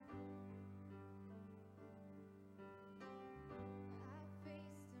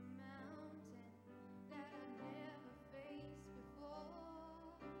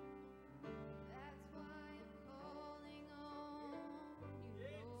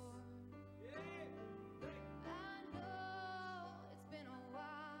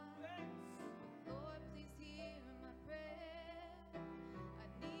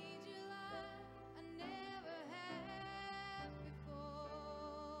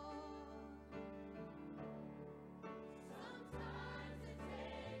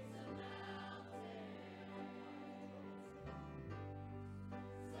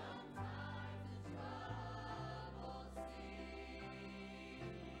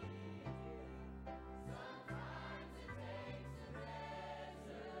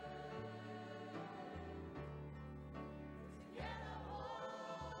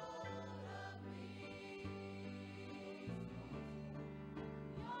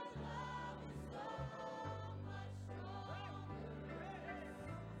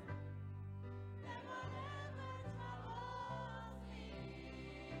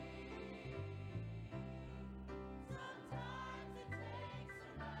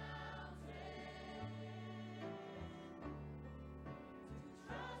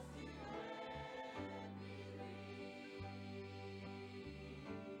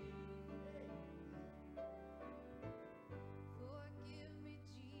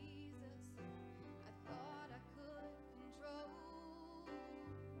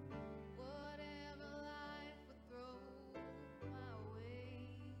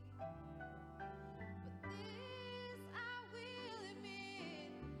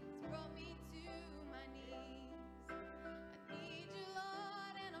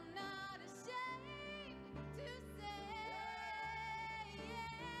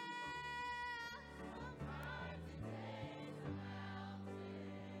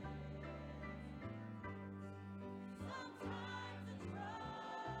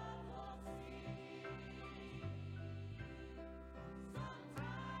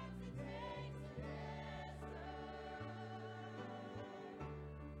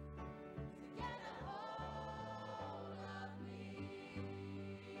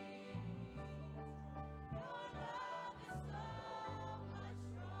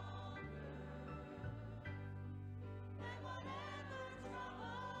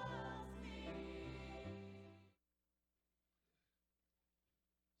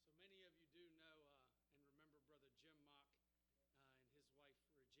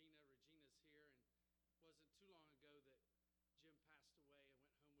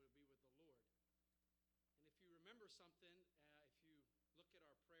something. If you look at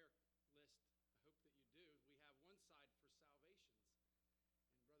our prayer list, I hope that you do. We have one side for salvations.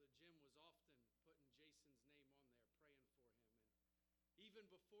 And Brother Jim was often putting Jason's name on there, praying for him. And even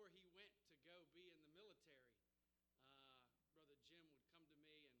before he went to go be in the military, Brother Jim would come to me and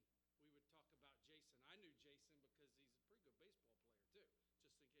we would talk about Jason. I knew Jason because he's a pretty good baseball player too,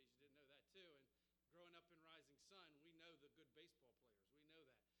 just in case you didn't know that too. And growing up in Rising Sun, we know the good baseball players. We know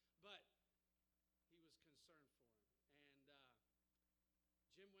that. But he was concerned for him. And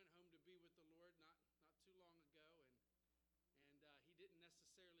Jim went home to be with the Lord not too long ago, and he didn't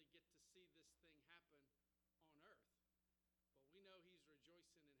necessarily get to see this thing happen on earth. But we know he's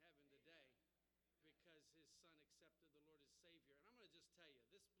rejoicing in heaven today because his son accepted the Lord as Savior. And I'm going to just tell you,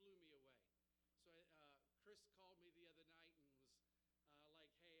 this blew me away. So Chris called me the other night and was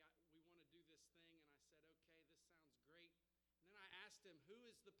like, hey, we want to do this thing. And I said, okay, this sounds great. And then I asked him, who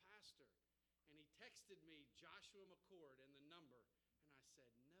is the pastor? And he texted me Joshua McCord and the number. And I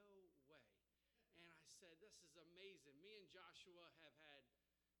said, no way. And I said, this is amazing. Me and Josh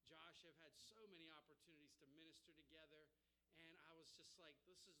have had so many opportunities to minister together. And I was just like,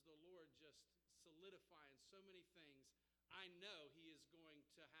 this is the Lord just solidifying so many things. I know he is going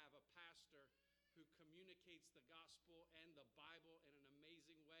to have a pastor who communicates the gospel and the Bible in an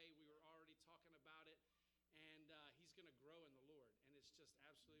amazing way. We were already talking about it. And he's going to grow in the Lord. And it's just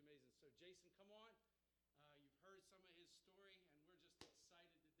absolutely amazing. So, Jason, come on. You've heard some of his story, and we're just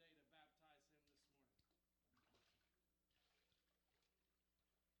excited today to baptize him this morning.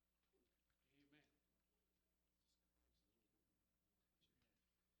 Amen.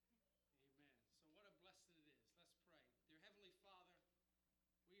 Amen. So what a blessing it is. Let's pray. Dear Heavenly Father,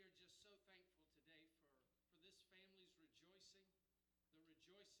 we are just so thankful today for this family's rejoicing, the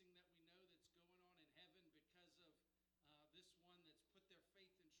rejoicing that we know that's going on in heaven because of this one that's put their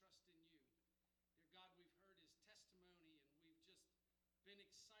faith and trust in you. Dear God, we've heard his testimony, and we've just been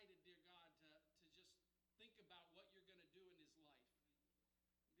excited, dear God, to just think about what you're going to do in his life.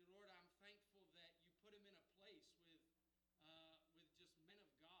 Dear Lord, I'm thankful that you put him in a place with just men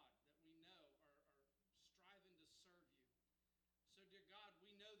of God that we know are striving to serve you. So, dear God,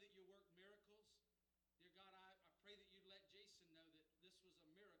 we know that you work miracles. Dear God, I pray that you'd let Jason know that this was a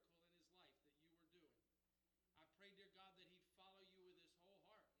miracle in his life that you were doing. I pray, dear God, that he'd follow you with his whole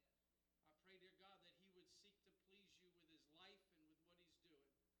heart. I pray, dear God, that he would seek to please you with his life and with what he's doing.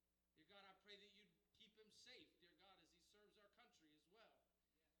 Dear God, I pray that you'd keep him safe, dear God, as he serves our country as well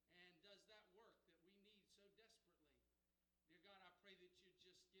and does that work that we need so desperately. Dear God, I pray that you'd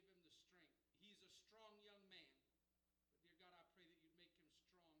just give him the strength. He's a strong young man, but dear God, I pray that you'd make him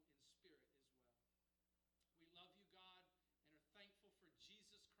strong in spirit as well. We love you, God, and are thankful for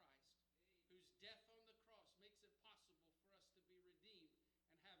Jesus Christ, whose death on the cross makes it possible for us to be redeemed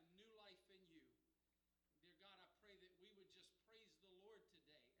and have new life in you. Dear God, I pray that we would just praise the Lord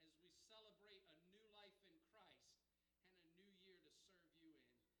today as we celebrate a new life in Christ and a new year to serve you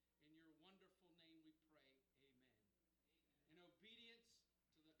in. In your wonderful name we pray, amen. In obedience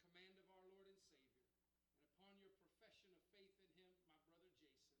to the command of our Lord and Savior, and upon your profession of faith in him, my brother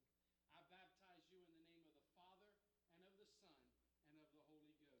Jason, I baptize you in the name of the Father and of the Son and of the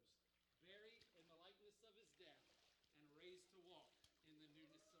Holy Ghost, buried in the likeness of his death and raised to walk in the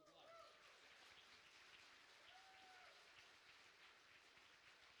newness of life.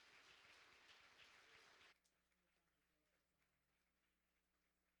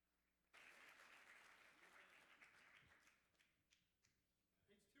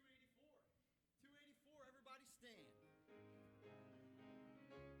 Page 284. 284, everybody stand.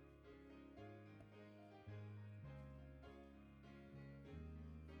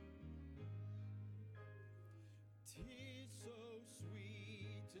 Tis so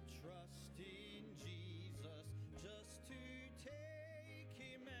sweet to trust in Jesus, just to take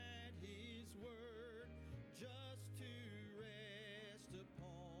him at his word, just to rest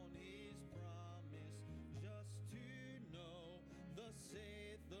upon his promise, just to know thus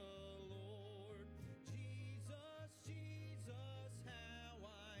saith the Lord. Jesus, Jesus, how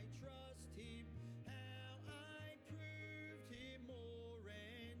I trust him, how I proved him more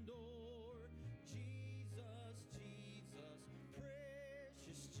and more. Jesus, Jesus,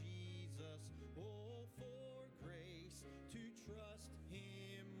 precious Jesus.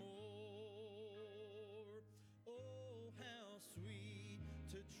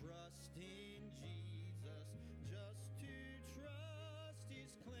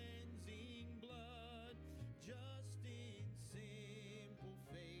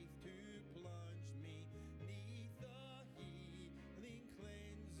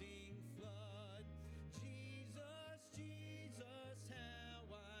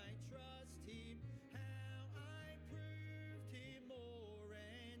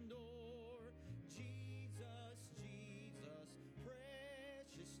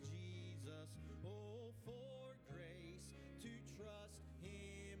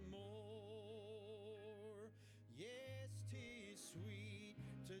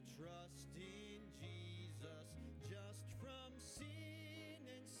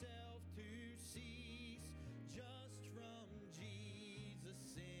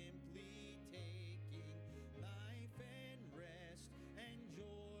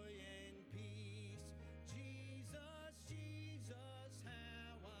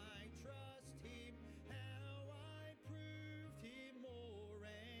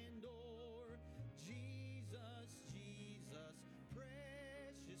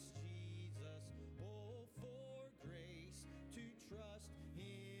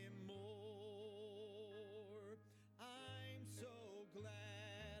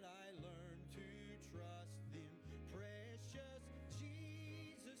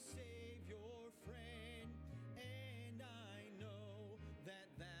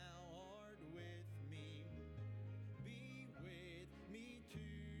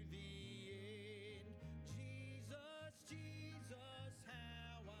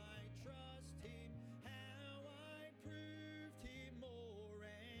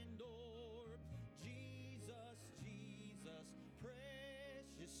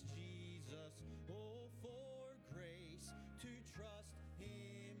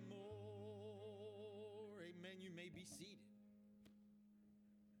 be seated.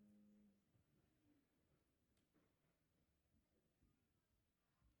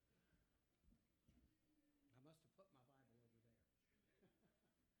 I must have put my Bible over there.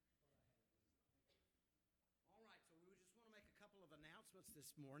 All right, so we just want to make a couple of announcements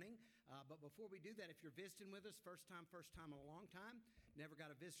this morning. But before we do that, if you're visiting with us, first time in a long time, never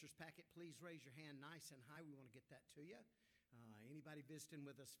got a visitor's packet, please raise your hand nice and high. We want to get that to you. Anybody visiting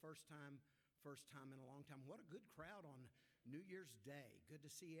with us first time in a long time. What a good crowd on New Year's Day. Good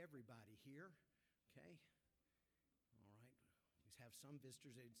to see everybody here. Okay. All right. We have some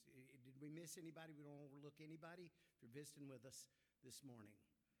visitors. Did we miss anybody? We don't overlook anybody if you're visiting with us this morning.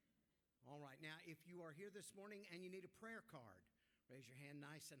 All right. Now, if you are here this morning and you need a prayer card, raise your hand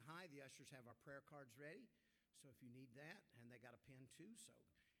nice and high. The ushers have our prayer cards ready. So if you need that, and they got a pen too, so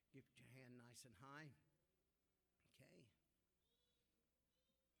get your hand nice and high. Okay.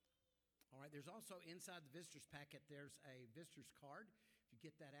 All right, there's also inside the visitor's packet, there's a visitor's card. If you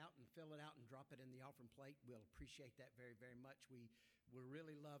get that out and fill it out and drop it in the offering plate, we'll appreciate that very, very much. We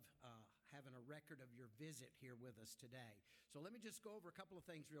really love having a record of your visit here with us today. So let me just go over a couple of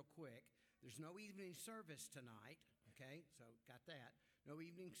things real quick. There's no evening service tonight, okay? So got that. No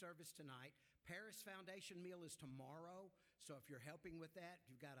evening service tonight. Paris Foundation meal is tomorrow. So if you're helping with that,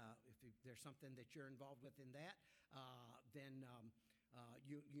 if there's something that you're involved with in that, then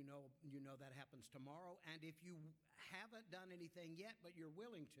you know that happens tomorrow. And if you haven't done anything yet, but you're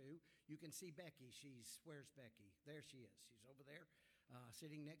willing to, you can see Becky. Where's Becky? There she is. She's over there,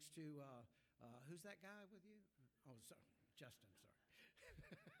 sitting next to, who's that guy with you? Oh, sorry, Justin, sorry.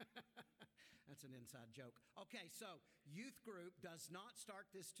 That's an inside joke. Okay, so youth group does not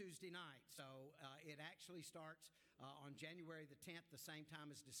start this Tuesday night. So it actually starts on January the 10th, the same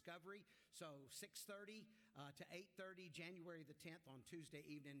time as Discovery. So 6:30 to 8:30, January the 10th on Tuesday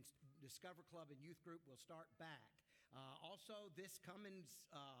evening, Discover Club and youth group will start back. Also, this coming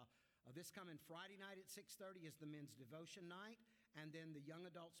Friday night at 6:30 is the men's devotion night. And then the young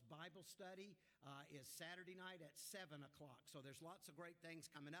adults Bible study is Saturday night at 7 o'clock. So there's lots of great things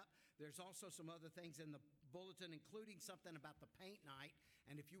coming up. There's also some other things in the bulletin, including something about the paint night.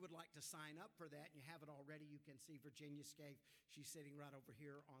 And if you would like to sign up for that and you have it already, you can see Virginia Scaife. She's sitting right over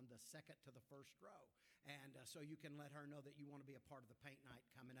here on the second to the first row. And so you can let her know that you want to be a part of the paint night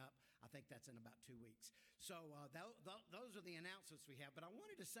coming up. I think that's in about 2 weeks. So those are the announcements we have. But I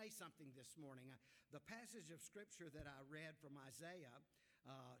wanted to say something this morning. The passage of Scripture that I read from Isaiah,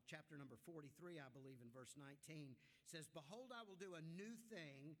 chapter number 43, I believe, in verse 19, says, "Behold, I will do a new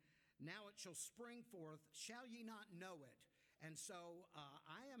thing. Now it shall spring forth. Shall ye not know it?" And so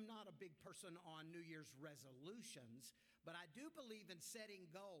I am not a big person on New Year's resolutions, but I do believe in setting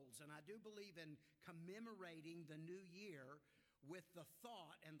goals, and I do believe in commemorating the new year with the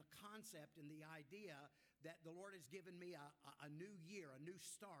thought and the concept and the idea that the Lord has given me a new year, a new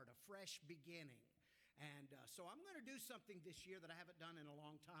start, a fresh beginning. And so I'm going to do something this year that I haven't done in a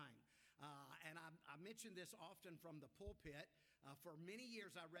long time. And I mention this often from the pulpit. For many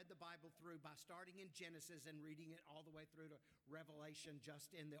years, I read the Bible through by starting in Genesis and reading it all the way through to Revelation,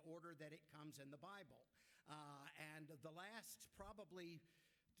 just in the order that it comes in the Bible. And the last probably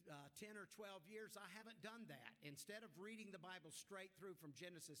 10 or 12 years, I haven't done that. Instead of reading the Bible straight through from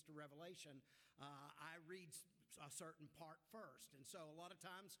Genesis to Revelation, I read a certain part first. And so a lot of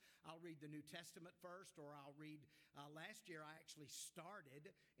times I'll read the New Testament first, or I'll read, last year I actually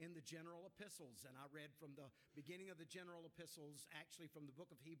started in the general epistles, and I read from the beginning of the general epistles, actually from the book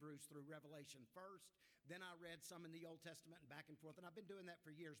of Hebrews through Revelation first. Then I read some in the Old Testament and back and forth, and I've been doing that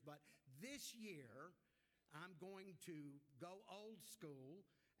for years. But this year, I'm going to go old school,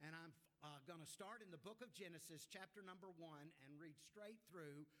 and I'm going to start in the book of Genesis, chapter number 1, and read straight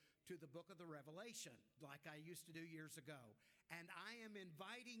through to the book of the Revelation, like I used to do years ago. And I am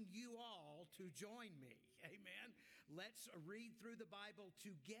inviting you all to join me. Amen. Let's read through the Bible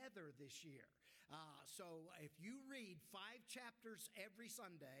together this year. So if you read 5 chapters every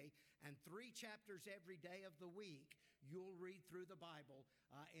Sunday and 3 chapters every day of the week, you'll read through the Bible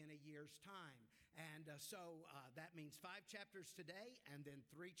in a year's time. And so that means 5 chapters today, and then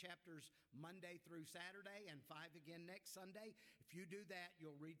 3 chapters Monday through Saturday, and 5 again next Sunday. If you do that,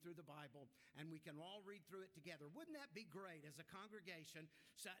 you'll read through the Bible, and we can all read through it together. Wouldn't that be great as a congregation?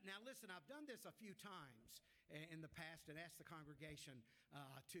 So, now listen, I've done this a few times in the past and asked the congregation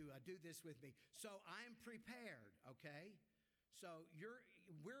to do this with me. So I'm prepared, okay? So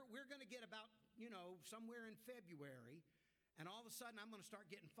we're going to get about, somewhere in February, and all of a sudden I'm going to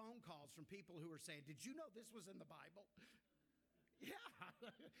start getting phone calls from people who are saying, "Did you know this was in the Bible?" Yeah.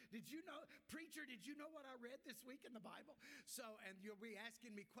 Did you know, preacher, did you know what I read this week in the Bible? So, and you'll be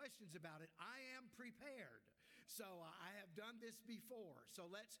asking me questions about it. I am prepared. So I have done this before. So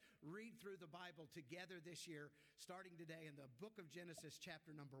let's read through the Bible together this year, starting today in the book of Genesis,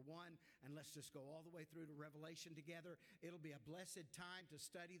 chapter number 1. And let's just go all the way through to Revelation together. It'll be a blessed time to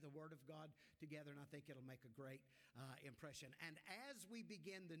study the Word of God together, and I think it'll make a great impression. And as we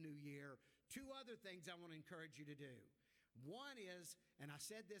begin the new year, two other things I want to encourage you to do. One is, and I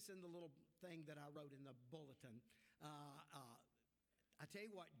said this in the little thing that I wrote in the bulletin, I tell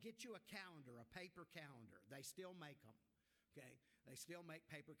you what, get you a calendar, a paper calendar. They still make them. Okay, they still make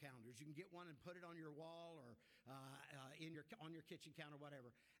paper calendars. You can get one and put it on your wall or on your kitchen counter,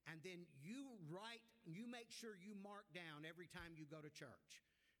 whatever. And then you make sure you mark down every time you go to church.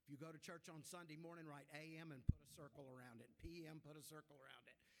 If you go to church on Sunday morning, write AM and put a circle around it. PM, put a circle around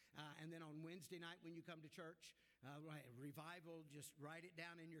it. And then on Wednesday night when you come to church, revival, just write it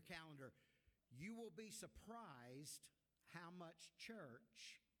down in your calendar. You will be surprised how much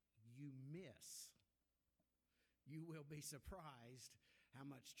church you miss. You will be surprised how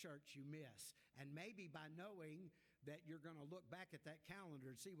much church you miss. And maybe by knowing that you're going to look back at that calendar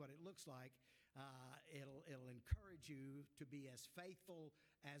and see what it looks like, it'll encourage you to be as faithful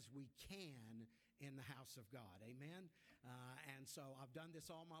as we can in the house of God. Amen? And so I've done this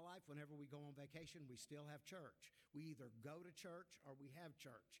all my life. Whenever we go on vacation, we still have church. We either go to church or we have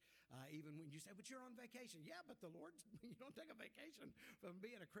church. Even when you say, but you're on vacation. Yeah, but the Lord, you don't take a vacation from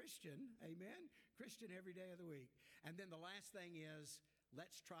being a Christian. Amen? Christian every day of the week. And then the last thing is,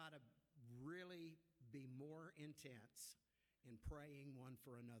 let's try to really be more intense in praying one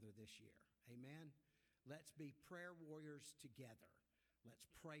for another this year. Amen? Let's be prayer warriors together. Let's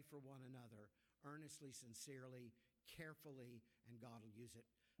pray for one another earnestly, sincerely, carefully, and God will use it.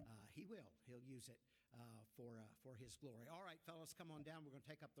 He will. He'll use it for His glory. All right, fellas, come on down. We're going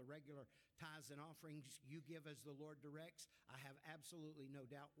to take up the regular tithes and offerings. You give as the Lord directs. I have absolutely no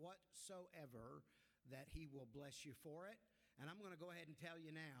doubt whatsoever that He will bless you for it. And I'm going to go ahead and tell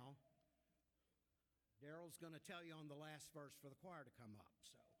you now, Daryl's going to tell you on the last verse for the choir to come up.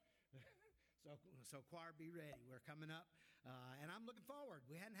 So choir, be ready. We're coming up, and I'm looking forward.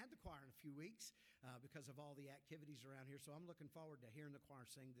 We hadn't had the choir in a few weeks because of all the activities around here, so I'm looking forward to hearing the choir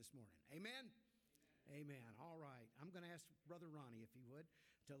sing this morning. Amen? Amen. All right. I'm going to ask Brother Ronnie, if he would,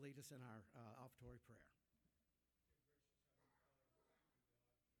 to lead us in our offertory prayer. Bless him and family. We pray for this, God, that can't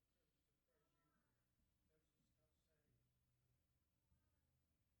be here today in his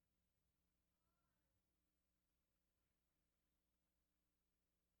sickness and God or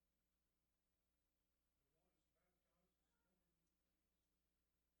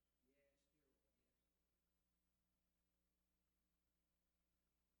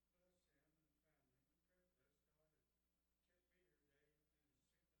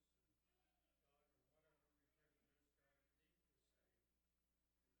whatever.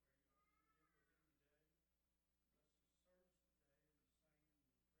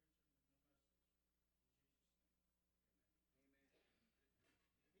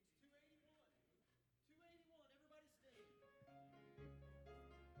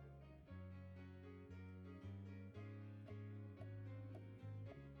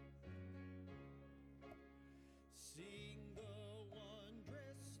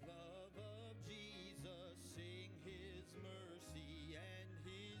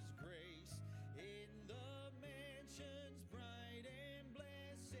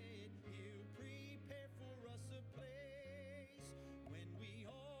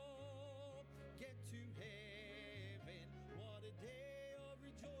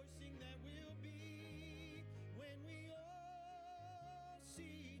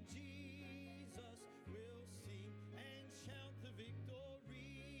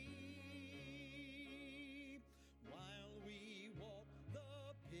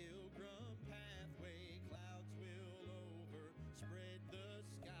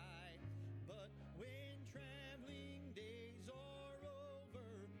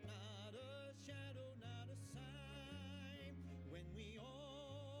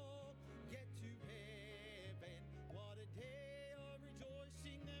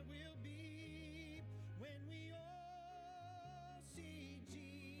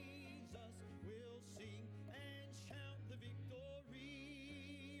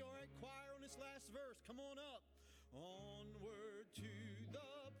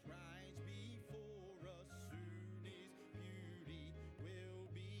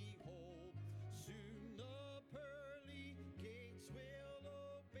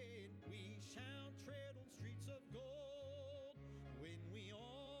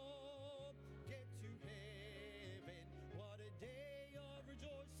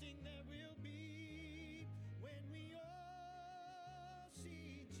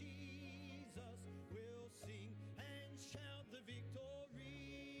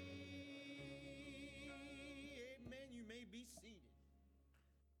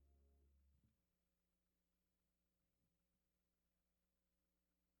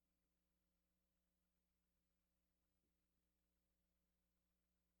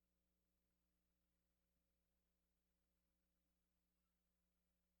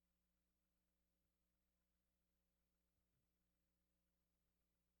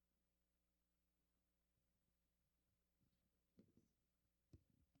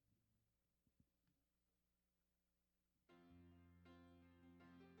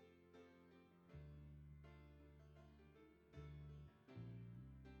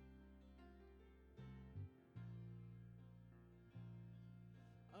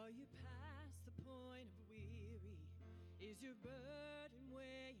 Is your burden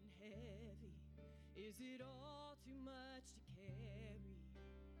weighing heavy? Is it all too much to carry?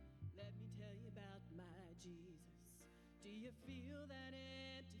 Let me tell you about my Jesus. Do you feel that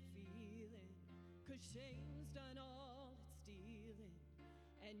empty feeling? 'Cause shame's done all it's stealing,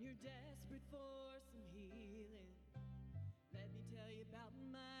 and you're desperate for some healing. Let me tell you about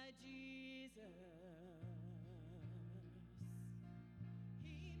my Jesus.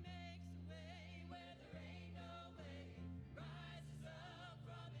 He makes a way where there ain't no way, rises up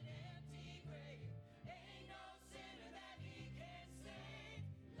from an empty grave. Ain't no sinner that he can save.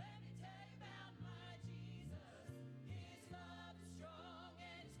 Let me tell you about my Jesus. His love is strong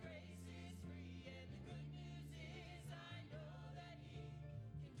and his grace is free. And the good news is I know that he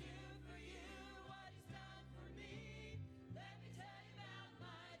can do for you what he's done for me. Let me tell you about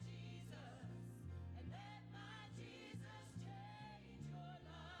my Jesus, and let my Jesus change your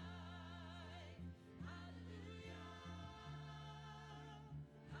life. Hallelujah,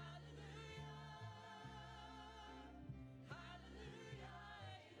 hallelujah, hallelujah,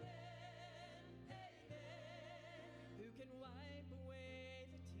 amen, amen. Who can wipe away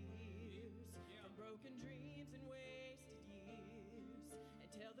the tears from broken dreams and wasted years,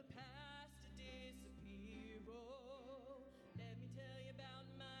 and tell the past to disappear? Oh, let me tell you about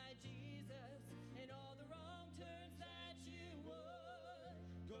my Jesus, and all the wrong turns that you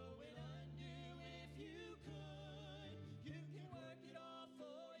would go and undo if you could. You can work it all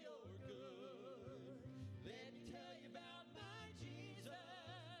for your good. Let me tell you about my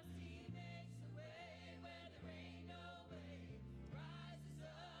Jesus. He makes a way where there ain't no way, rises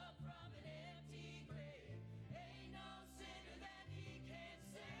up from an empty grave. Ain't no sinner that he can't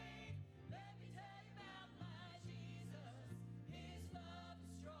save. Let me tell you about my Jesus. His love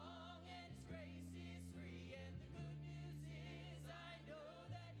is strong and his grace is free. And the good news is I know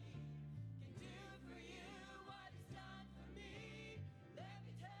that he can do for you what he's done for me. Let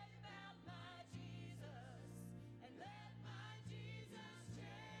me tell you about my Jesus, and let my Jesus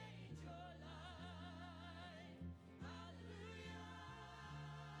change your life. Hallelujah,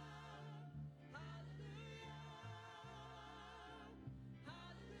 hallelujah,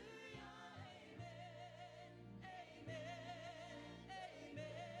 hallelujah, amen, amen, amen.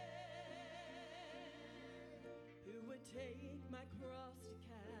 Who would take my cross to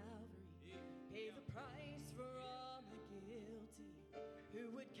Calvary, pay the price for all my guilty? Who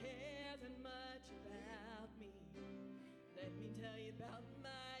would care that much about me? Let me tell you about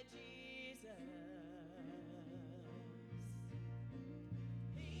my Jesus.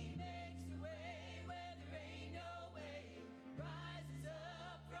 He makes a way where there ain't no way, rises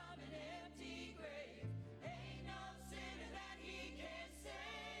up from an empty grave. Ain't no sinner that he can't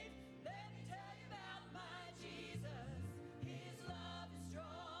save. Let me tell you about my Jesus. His love is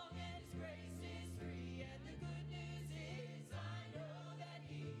strong and his grace is free. And the good news is I know that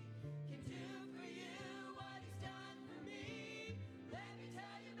he can do for you what he's done for me. Let me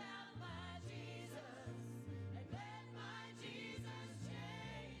tell you about my Jesus, and let my Jesus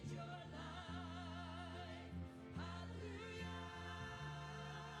change your life. Hallelujah,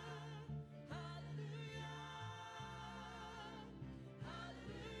 hallelujah,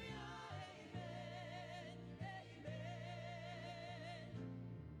 hallelujah, amen, amen.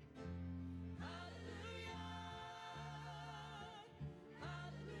 Hallelujah,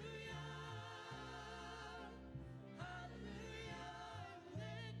 hallelujah, hallelujah.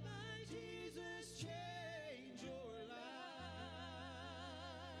 Let my Jesus change your life.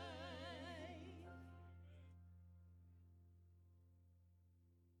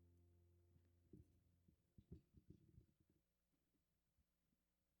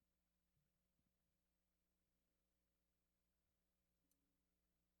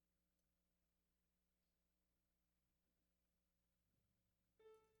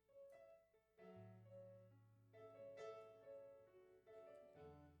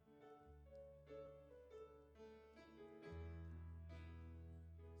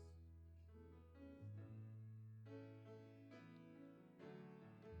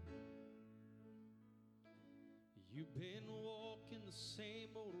 You've been walking the same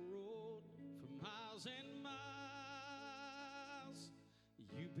old road for miles and miles.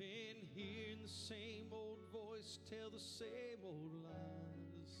 You've been hearing the same old voice tell the same old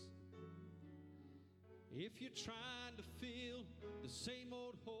lies. If you're trying to fill the same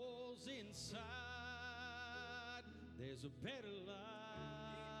old holes inside, there's a better life.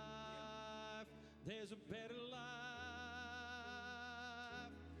 There's a better life.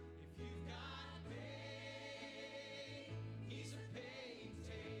 If you've got pain, he's a pain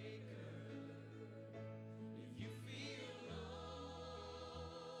taker. If you feel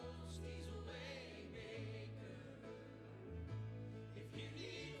lost, he's a way maker.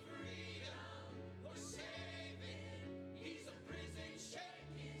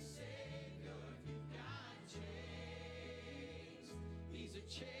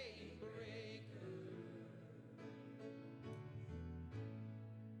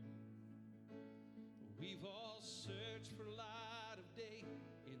 search for light of day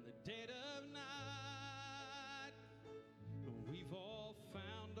in the dead of night. We've all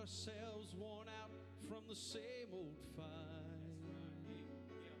found ourselves worn out from the same old fight.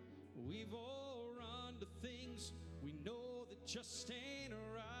 We've all run to things we know that just ain't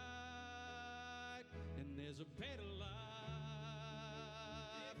right. And there's a better life.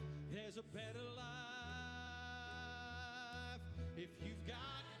 There's a better life if you've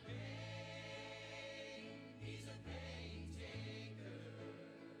got pain. He's a pain taker.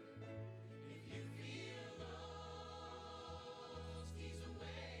 If you feel lost, he's a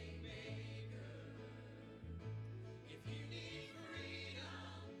way maker. If you need freedom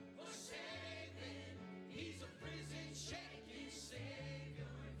or saving, he's a prison shaking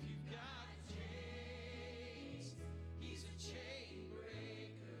savior. If you've got chains, he's a chain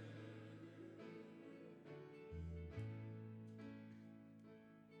breaker.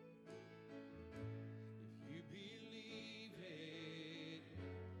 If you believe it,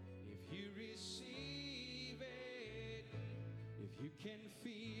 if you receive it, if you can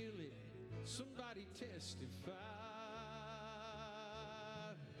feel it, somebody testify.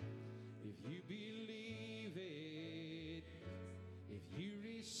 If you believe it, if you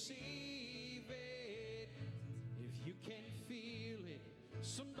receive it, if you can feel it,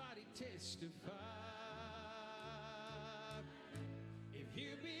 somebody testify. If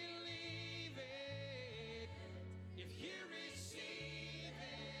you believe it, if you receive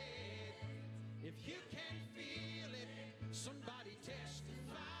it, if you can feel it, somebody testify.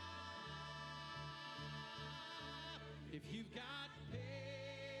 If you've got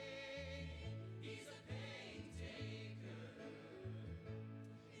pain, he's a pain taker.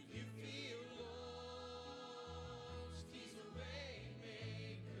 If you feel lost, he's a way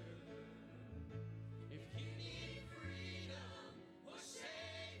maker. If you need freedom or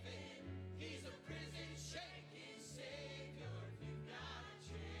saving, he's a prison shaking savior. If you've got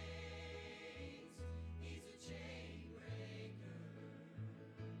chains, he's a chain breaker.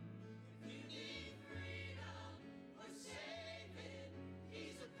 If you need freedom or saving,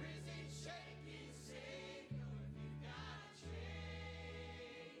 he's a prison shaking savior. If you've got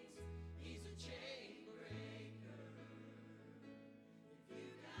chains, he's a chain breaker. If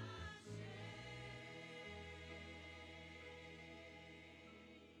you've got chains,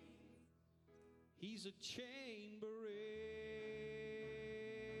 he's a chain breaker.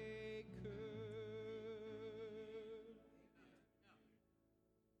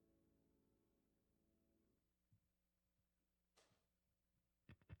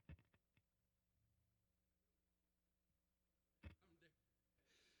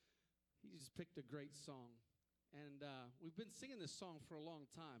 He just picked a great song. And we've been singing this song for a long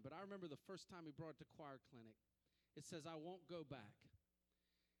time, but I remember the first time we brought it to Choir Clinic. It says, I won't go back.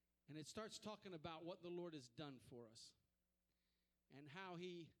 And it starts talking about what the Lord has done for us and how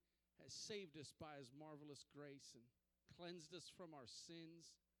he has saved us by his marvelous grace and cleansed us from our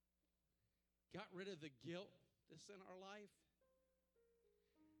sins, got rid of the guilt that's in our life.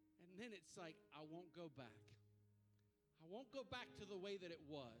 And then it's like, I won't go back. I won't go back to the way that it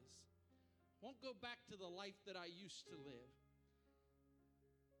was. I won't go back to the life that I used to live.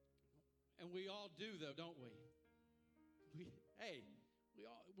 And we all do, though, don't we?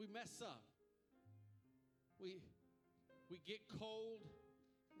 We mess up. We get cold.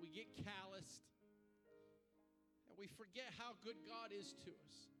 We get calloused. And we forget how good God is to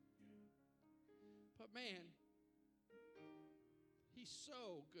us. But man, he's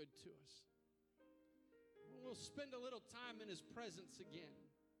so good to us. We'll spend a little time in his presence again.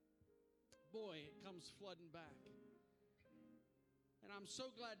 Boy, it comes flooding back. And I'm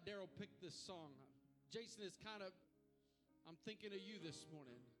so glad Daryl picked this song. Jason is I'm thinking of you this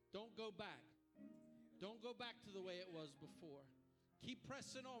morning. Don't go back. Don't go back to the way it was before. Keep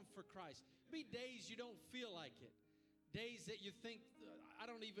pressing on for Christ. Be days you don't feel like it. Days that you think, I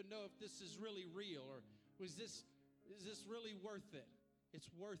don't even know if this is really real, or is this really worth it?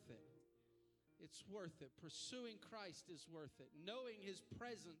 It's worth it. It's worth it. Pursuing Christ is worth it. Knowing his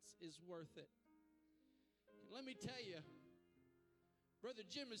presence is worth it. And let me tell you, Brother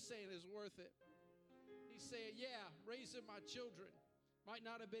Jim is saying it's worth it. He's saying, yeah, raising my children might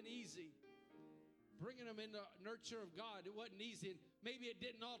not have been easy. Bringing them in the nurture of God, it wasn't easy. And maybe it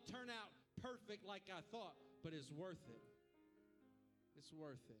didn't all turn out perfect like I thought, but it's worth it. It's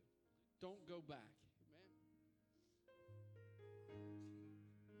worth it. Don't go back.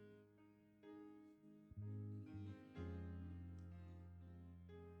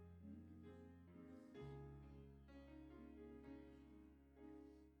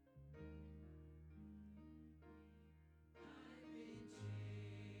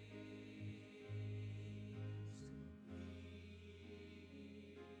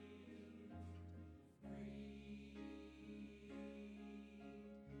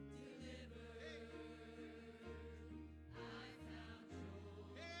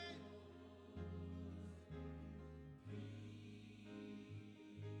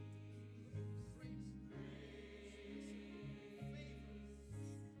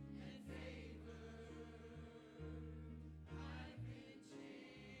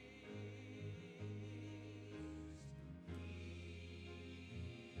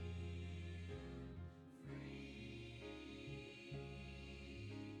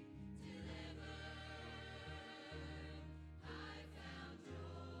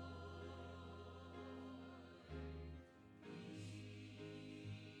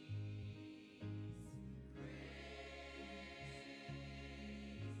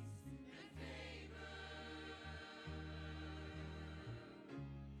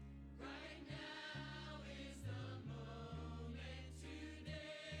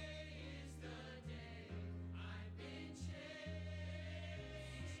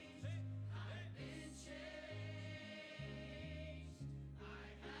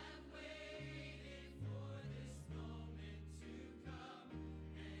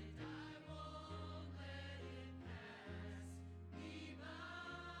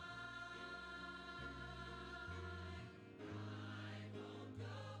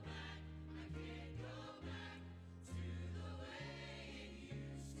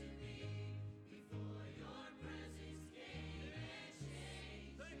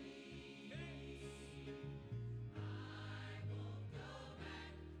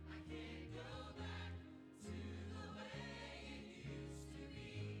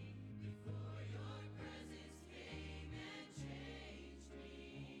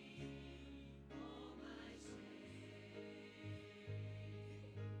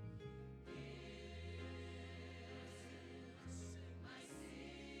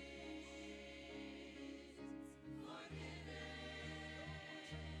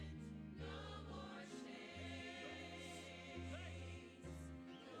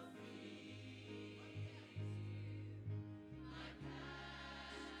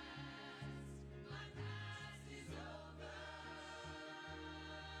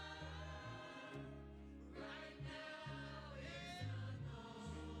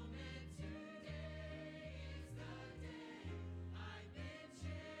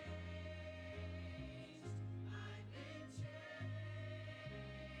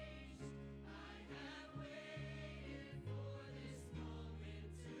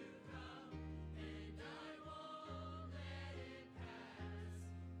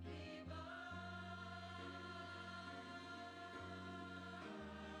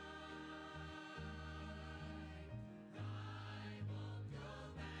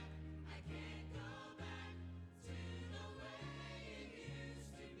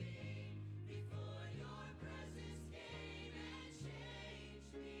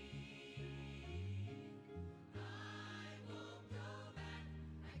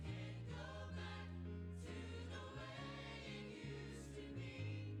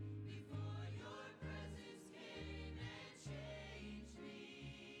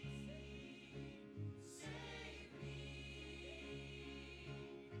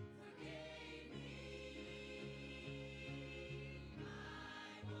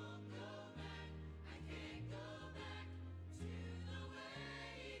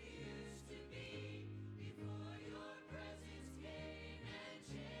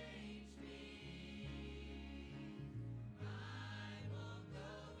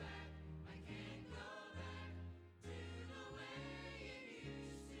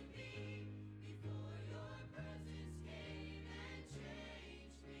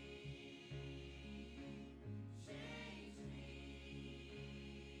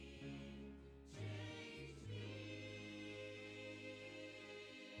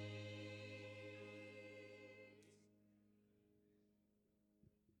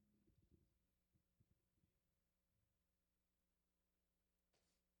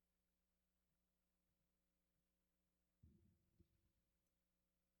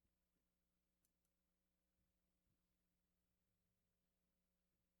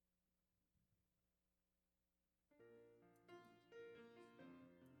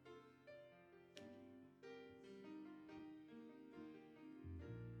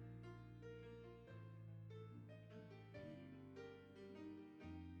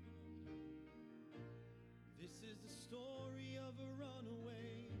 the story of a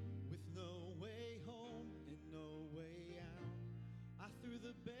runaway with no way home and no way out. I threw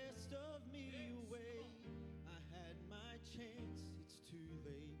the best of me away. I had my chance, it's too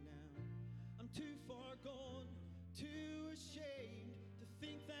late now. I'm too far gone, too ashamed to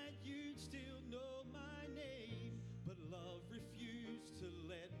think that you'd still know my name. But love refused to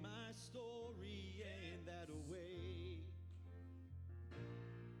let my story end that way.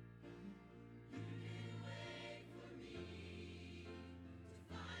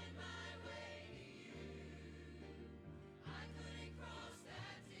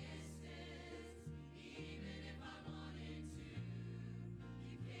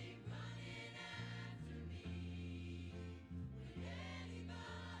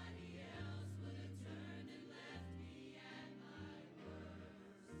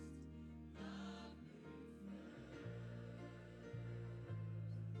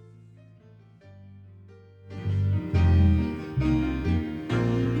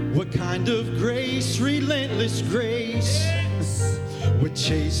 What kind of grace, relentless grace, would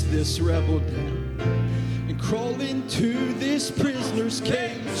chase this rebel down and crawl into this prisoner's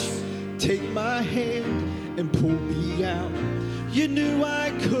cage? Take my hand and pull me out. You knew I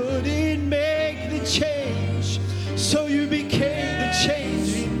couldn't make the change, so you became the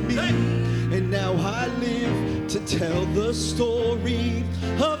change in me. And now I live to tell the story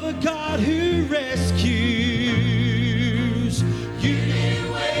of a God who rescues. You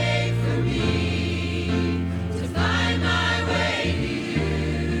didn't wait for me to find my way to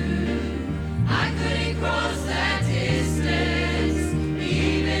you. I couldn't cross that distance,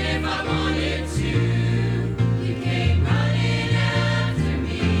 even if I wanted to. You came running after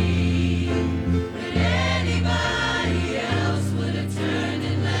me when anybody else would have turned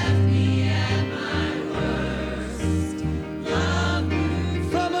and left me at my worst. Love moved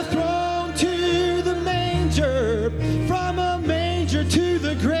from a throne to the manger, from a manger to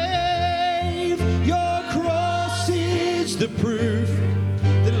the grave. Your cross is the proof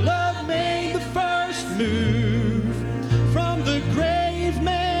that love made the first move. From the grave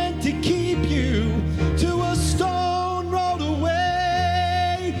meant to keep you to a stone rolled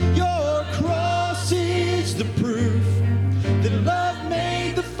away. Your cross is the proof that love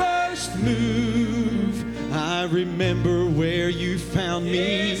made the first move. I remember where you found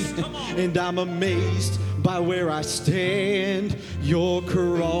me, and I'm amazed by where I stand. Your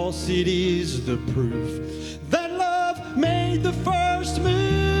cross, it is the proof that love made the first move.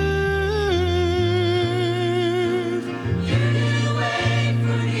 You didn't wait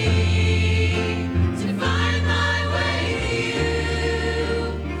for me to find my way to you.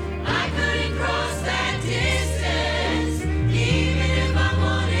 I couldn't cross that distance, even if I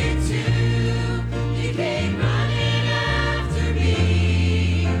wanted to. You came running after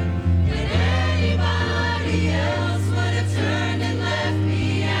me when anybody else would have turned and left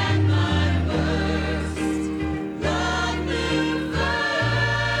me at my worst. Love moved first.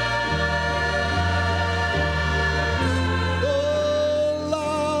 Oh,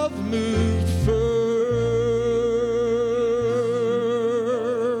 love moved first.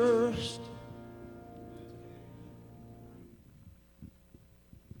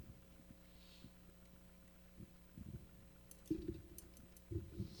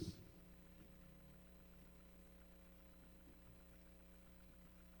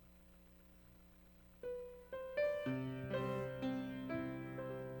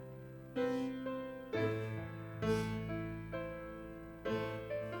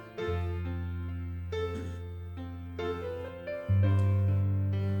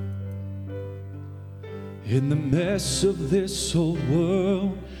 In the mess of this old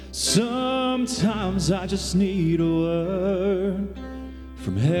world, sometimes I just need a word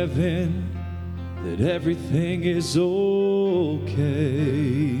from heaven that everything is okay.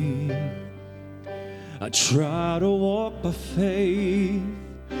 I try to walk by faith,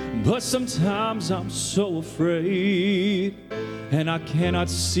 but sometimes I'm so afraid, and I cannot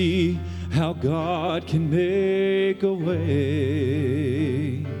see how God can make a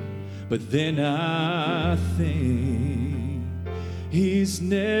way. But then I think He's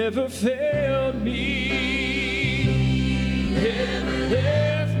never failed me, never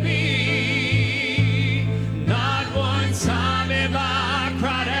left me. Not one time have I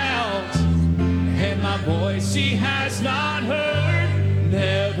cried out, and my voice He has not heard.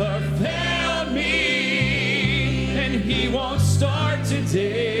 Never failed me, and He won't start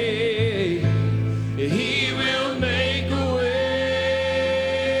today. He will make a way.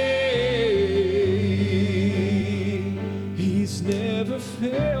 He's never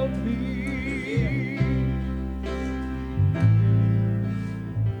failed me.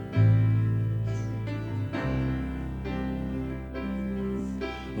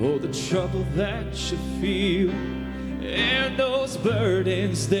 Oh, the trouble that you feel and those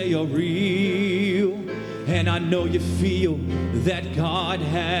burdens, they are real. And I know you feel that God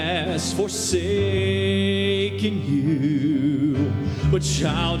has forsaken you. But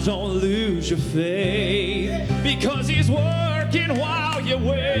child, don't lose your faith, because He's working while you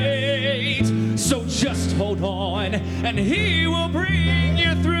wait. So just hold on and He will bring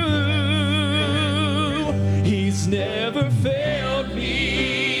you through. He's never failed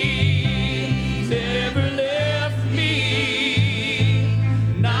me, never left me.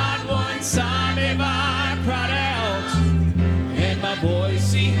 Not one time have I cried out, and my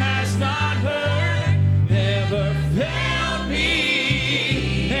voice He has not heard. Never failed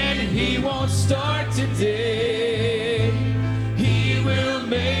me, and He won't start today. He will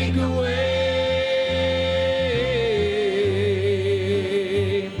make a way.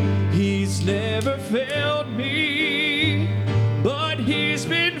 He's never failed me, but He's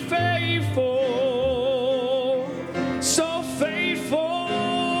been faithful, so faithful.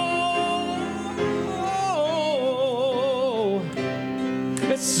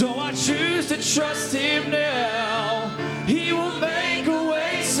 So I choose to trust Him now. He will make a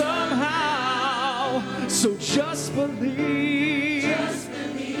way somehow. So just believe,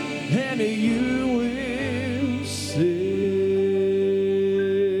 and you will see.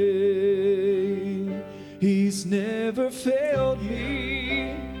 He's never failed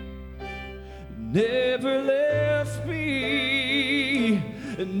me, never left me.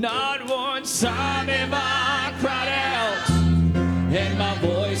 Not one time have I cried out, and my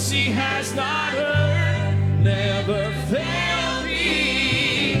voice He has not heard. Never failed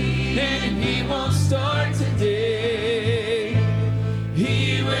me, and He won't start today.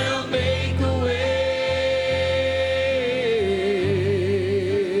 He will make a way.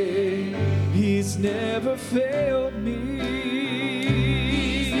 He's never failed me.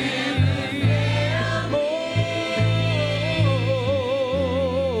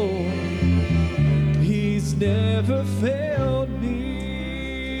 He's never failed me.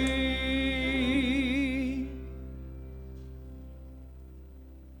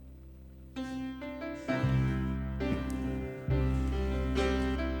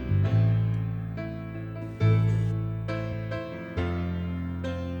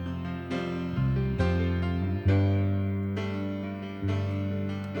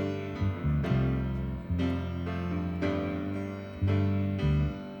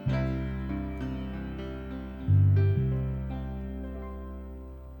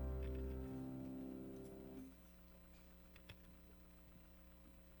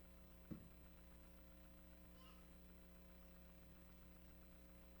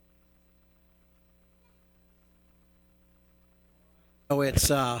 So it's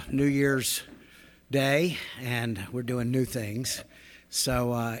New Year's Day, and we're doing new things.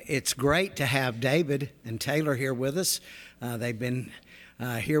 So it's great to have David and Taylor here with us. They've been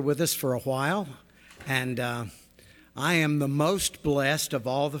here with us for a while, and I am the most blessed of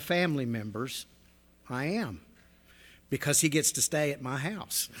all the family members. I am, because he gets to stay at my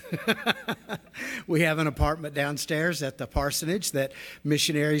house. We have an apartment downstairs at the parsonage that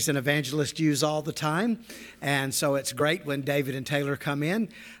missionaries and evangelists use all the time. And so it's great when David and Taylor come in.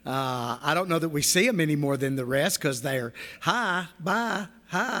 I don't know that we see them any more than the rest, because they're hi, bye,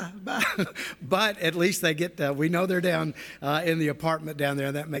 but at least they get, we know they're down in the apartment down there,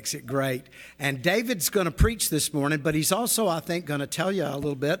 and that makes it great. And David's going to preach this morning, but he's also, I think, going to tell you a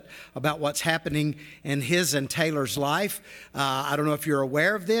little bit about what's happening in his and Taylor's life. I don't know if you're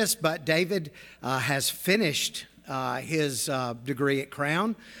aware of this, but David has finished his degree at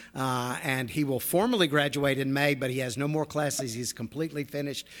Crown, and he will formally graduate in May, but he has no more classes. He's completely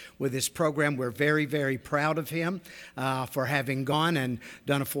finished with his program. We're very, very proud of him for having gone and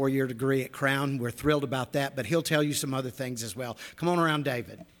done a 4-year degree at Crown. We're thrilled about that, but he'll tell you some other things as well. Come on around,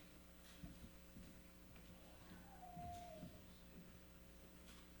 David.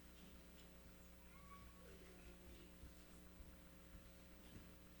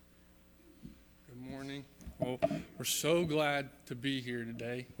 Good morning. Well, we're so glad to be here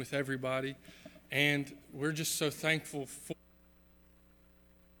today with everybody, and we're just so thankful for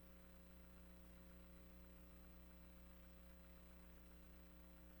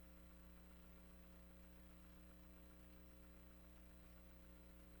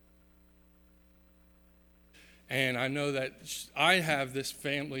And I know that I have this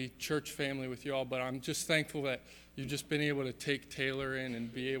family, church family with y'all, but I'm just thankful that you've just been able to take Taylor in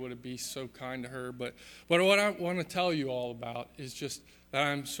and be able to be so kind to her. But what I want to tell you all about is just that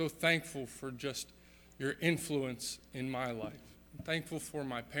I'm so thankful for just your influence in my life. thankful for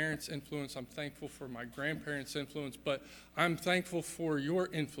my parents' influence. I'm thankful for my grandparents' influence, but I'm thankful for your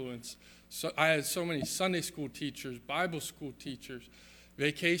influence. So I had so many Sunday school teachers, Bible school teachers,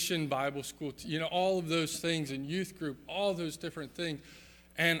 vacation Bible school, all of those things, and youth group, all those different things.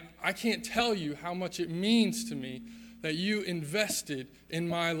 And I can't tell you how much it means to me that you invested in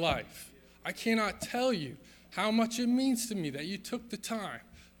my life. I cannot tell you how much it means to me that you took the time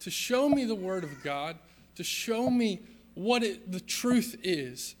to show me the Word of God, to show me what the truth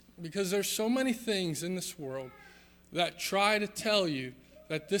is. Because there's so many things in this world that try to tell you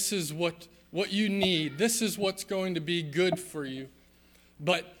that this is what you need, this is what's going to be good for you.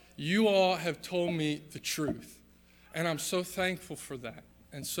 But you all have told me the truth, and I'm so thankful for that.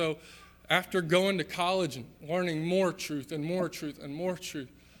 And so after going to college and learning more truth and more truth and more truth,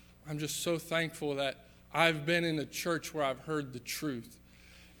 I'm just so thankful that I've been in a church where I've heard the truth.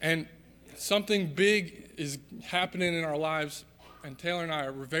 And something big is happening in our lives, and Taylor and I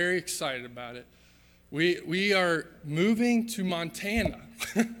are very excited about it. We are moving to Montana.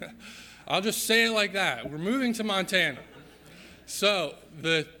 I'll just say it like that. We're moving to Montana. So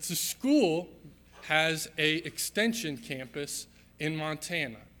the school has a extension campus in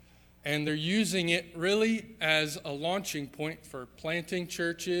Montana, and they're using it really as a launching point for planting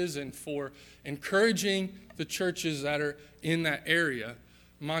churches and for encouraging the churches that are in that area.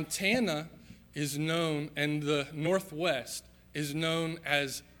 Montana is known, and the Northwest is known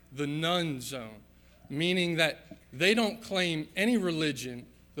as the none zone, meaning that they don't claim any religion.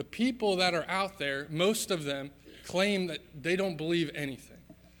 The people that are out there, most of them, claim that they don't believe anything.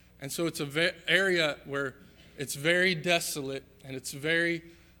 And so it's an area where it's very desolate, and it's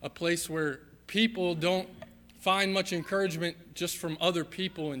a place where people don't find much encouragement just from other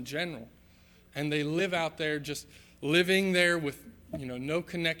people in general. And they live out there just living there with no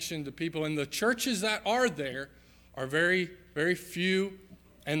connection to people. And the churches that are there are very, very few,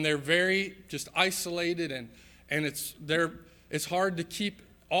 and they're very just isolated, and it's hard to keep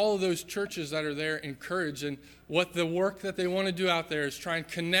all of those churches that are there encouraged. And what the work that they want to do out there is try and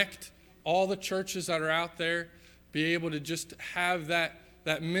connect all the churches that are out there, be able to just have that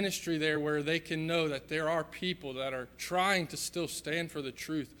ministry there where they can know that there are people that are trying to still stand for the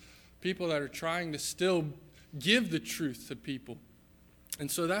truth, people that are trying to still give the truth to people. And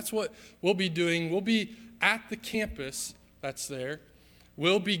so that's what we'll be doing. We'll be at the campus that's there.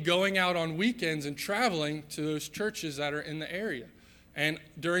 We'll be going out on weekends and traveling to those churches that are in the area. And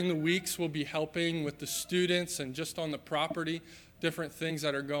during the weeks, we'll be helping with the students and just on the property, different things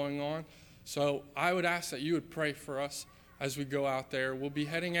that are going on. So I would ask that you would pray for us as we go out there. We'll be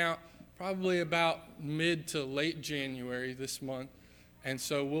heading out probably about mid to late January this month. And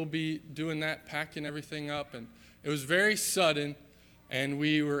so we'll be doing that, packing everything up. And it was very sudden, and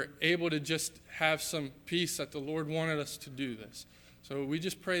we were able to just have some peace that the Lord wanted us to do this. So we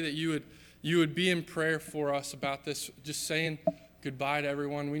just pray that you would be in prayer for us about this, just saying goodbye to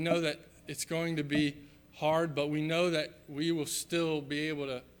everyone. We know that it's going to be hard, but we know that we will still be able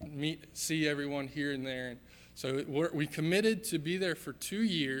to see everyone here and there. And so we committed to be there for 2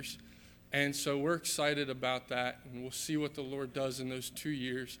 years, and so we're excited about that, and we'll see what the Lord does in those 2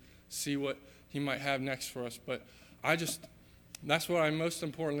 years, see what he might have next for us. But that's what I most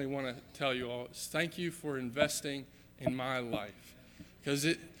importantly want to tell you all, is thank you for investing in my life, because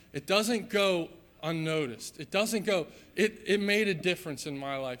it doesn't go unnoticed. It made a difference in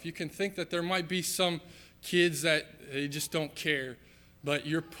my life. You can think that there might be some kids that they just don't care, but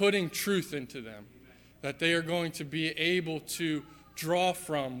you're putting truth into them that they are going to be able to draw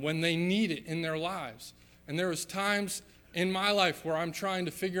from when they need it in their lives. And there was times in my life where I'm trying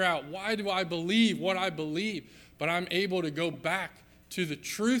to figure out, why do I believe what I believe? But I'm able to go back to the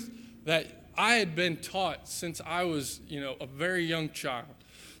truth that I had been taught since I was, a very young child.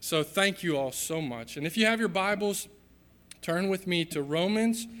 So thank you all so much. And if you have your Bibles, turn with me to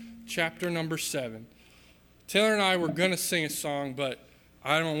Romans chapter number 7. Taylor and I were going to sing a song, but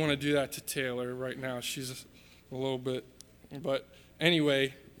I don't want to do that to Taylor right now. She's a little bit. But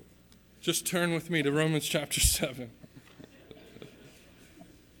anyway, just turn with me to Romans chapter 7.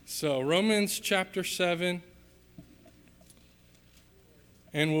 So Romans chapter 7,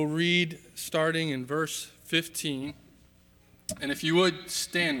 and we'll read starting in verse 15. And if you would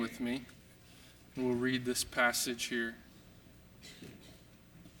stand with me, we'll read this passage here.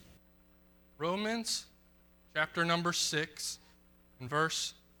 Romans chapter number 6 and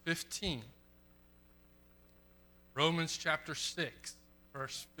verse 15. Romans chapter 6,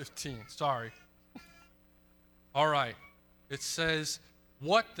 verse 15. Sorry. All right. It says,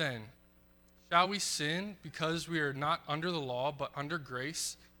 "What then? Shall we sin because we are not under the law but under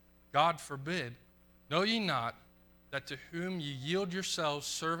grace? God forbid. Know ye not that to whom ye yield yourselves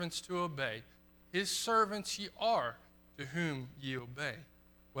servants to obey, his servants ye are to whom ye obey,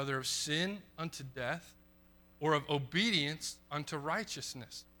 whether of sin unto death, or of obedience unto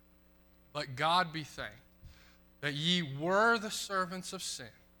righteousness. But God be thanked, that ye were the servants of sin,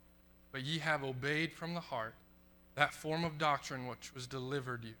 but ye have obeyed from the heart that form of doctrine which was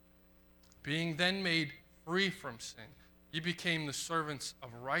delivered you. Being then made free from sin, ye became the servants of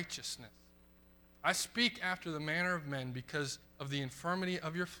righteousness. I speak after the manner of men because of the infirmity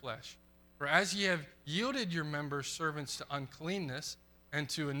of your flesh. For as ye have yielded your members servants to uncleanness, and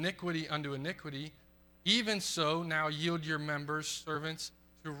to iniquity unto iniquity, even so now yield your members servants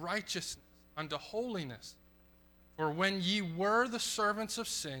to righteousness unto holiness. For when ye were the servants of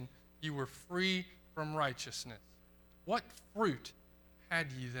sin, ye were free from righteousness. What fruit had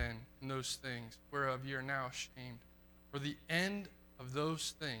ye then in those things whereof ye are now ashamed? For the end of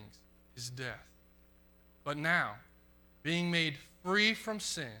those things is death. But now, being made free from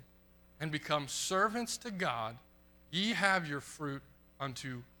sin and become servants to God, ye have your fruit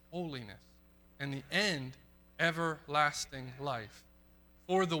unto holiness, and the end everlasting life.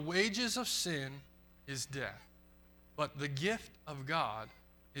 For the wages of sin is death, but the gift of God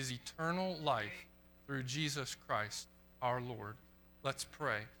is eternal life through Jesus Christ our Lord. Let's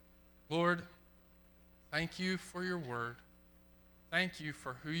pray. Lord, thank you for your word. Thank you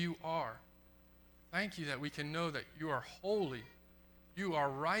for who you are. Thank you that we can know that you are holy. You are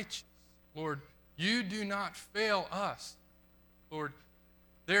righteous. Lord, you do not fail us. Lord,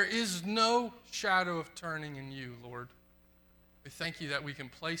 there is no shadow of turning in you, Lord. We thank you that we can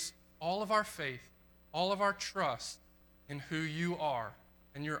place all of our faith, all of our trust in who you are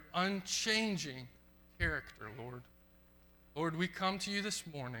and your unchanging character, Lord. Lord, we come to you this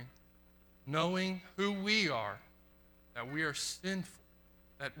morning knowing who we are, that we are sinful,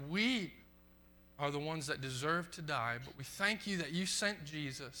 that we are the ones that deserve to die, but we thank you that you sent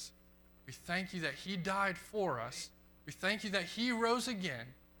Jesus. We thank you that he died for us. We thank you that he rose again,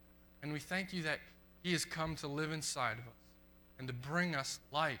 and we thank you that he has come to live inside of us and to bring us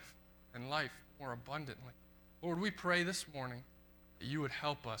life and life more abundantly. Lord, we pray this morning that you would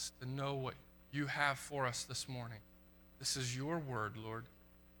help us to know what you have for us this morning. This is your word, Lord.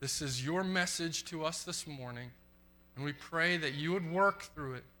 This is your message to us this morning, and we pray that you would work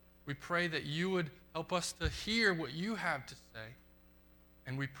through it. We pray that you would help us to hear what you have to say,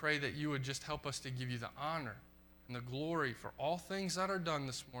 and we pray that you would just help us to give you the honor and the glory for all things that are done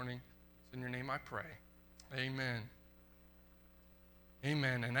this morning. It's in your name I pray. Amen.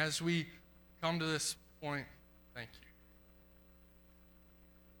 Amen. And as we come to this point, thank you.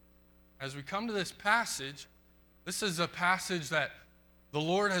 As we come to this passage, this is a passage that the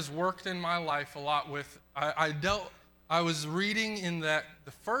Lord has worked in my life a lot with. I was reading in the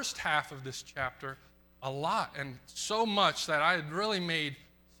first half of this chapter a lot, and so much that I had really made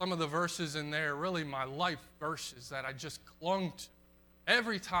some of the verses in there really my life verses that I just clung to.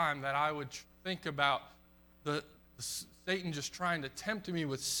 Every time that I would think about the Satan just trying to tempt me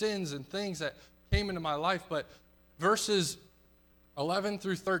with sins and things that came into my life, but verses 11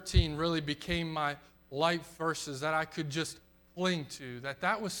 through 13 really became my life verses that I could just cling to.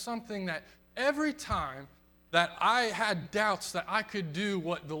 That was something that every time that I had doubts that I could do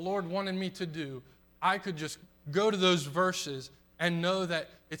what the Lord wanted me to do, I could just go to those verses and know that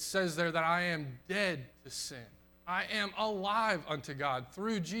it says there that I am dead to sin. I am alive unto God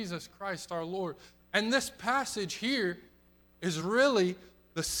through Jesus Christ our Lord. And this passage here is really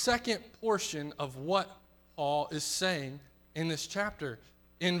the second portion of what Paul is saying in this chapter.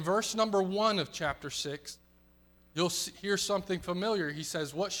 In verse number 1 of chapter 6, you'll hear something familiar. He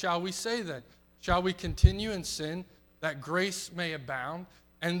says, "What shall we say then? Shall we continue in sin that grace may abound?"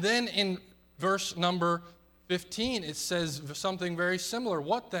 And then in verse number 15, it says something very similar.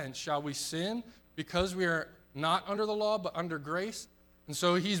 "What then? Shall we sin because we are not under the law but under grace?" And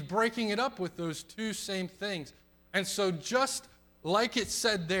so he's breaking it up with those two same things. And so just like it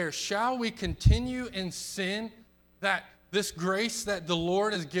said there, shall we continue in sin that this grace that the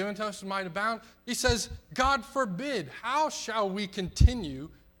Lord has given to us might abound? He says, God forbid. How shall we continue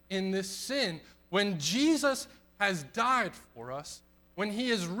in this sin when Jesus has died for us, when he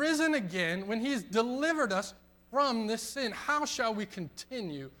is risen again, when he has delivered us from this sin? How shall we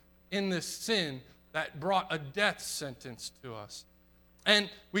continue in this sin that brought a death sentence to us? And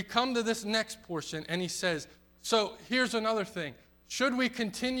we come to this next portion, and he says, so here's another thing. Should we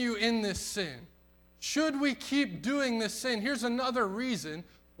continue in this sin? Should we keep doing this sin? Here's another reason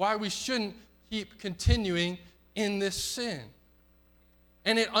why we shouldn't keep continuing in this sin.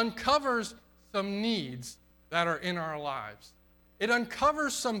 And it uncovers some needs that are in our lives. It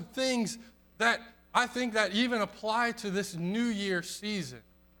uncovers some things that I think that even apply to this New Year season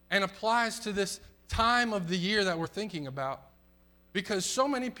and applies to this time of the year that we're thinking about, because so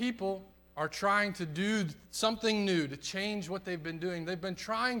many people are trying to do something new, to change what they've been doing. They've been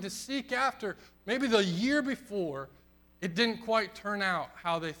trying to seek after, maybe the year before, it didn't quite turn out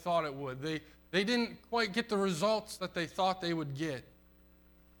how they thought it would. They didn't quite get the results that they thought they would get.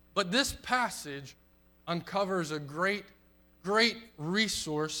 But this passage uncovers a great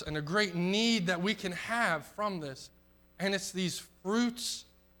resource and a great need that we can have from this. And it's these fruits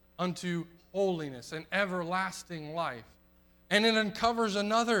unto holiness and everlasting life. And it uncovers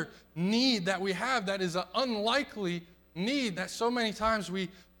another need that we have that is an unlikely need that so many times we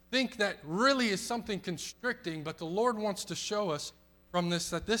think that really is something constricting, but the Lord wants to show us from this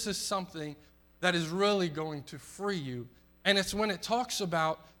that this is something that is really going to free you. And it's when it talks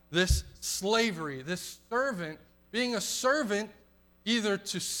about this slavery, this servant, being a servant either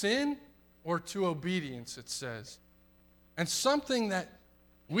to sin or to obedience, it says. And something that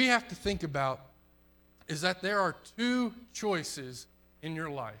we have to think about is that there are two choices in your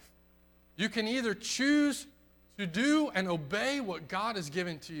life. You can either choose to do and obey what God has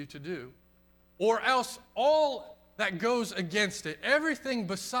given to you to do, or else all that goes against it, everything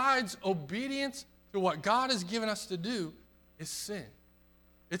besides obedience to what God has given us to do, is sin.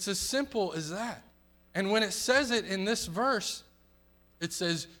 It's as simple as that. And when it says it in this verse, it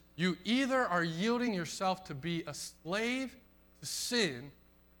says, you either are yielding yourself to be a slave to sin,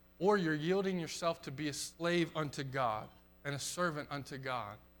 or you're yielding yourself to be a slave unto God and a servant unto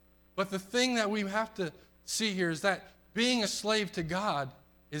God. But the thing that we have to see here is that being a slave to God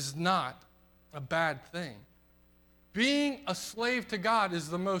is not a bad thing. Being a slave to God is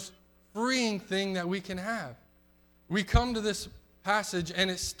the most freeing thing that we can have. We come to this passage,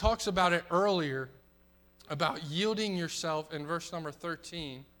 and it talks about it earlier, about yielding yourself in verse number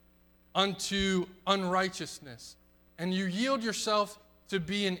 13 unto unrighteousness. And you yield yourself to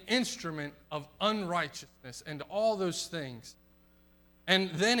be an instrument of unrighteousness and all those things. And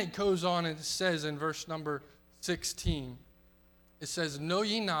then it goes on and it says in verse number 16, it says, know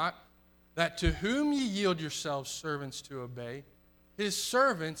ye not that to whom ye yield yourselves servants to obey, his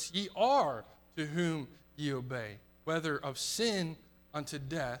servants ye are to whom ye obey, whether of sin unto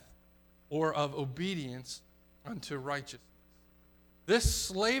death or of obedience unto righteousness. This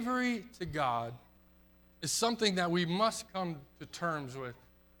slavery to God is something that we must come to terms with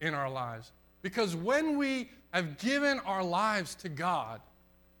in our lives. Because when we have given our lives to God,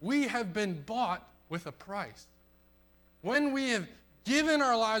 we have been bought with a price. When we have given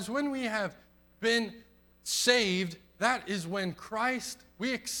our lives, when we have been saved, that is when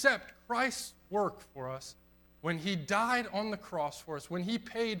we accept Christ's work for us, when he died on the cross for us, when he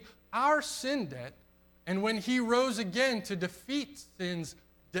paid our sin debt, and when he rose again to defeat sin's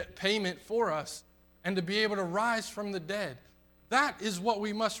debt payment for us and to be able to rise from the dead. That is what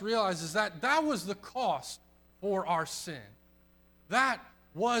we must realize, is that was the cost for our sin. That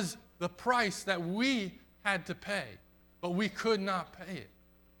was the price that we had to pay, but we could not pay it.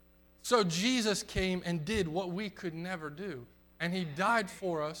 So Jesus came and did what we could never do. And he died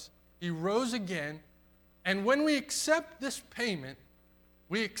for us. He rose again. And when we accept this payment,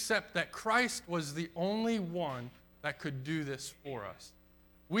 we accept that Christ was the only one that could do this for us.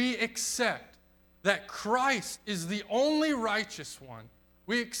 We accept that Christ is the only righteous one.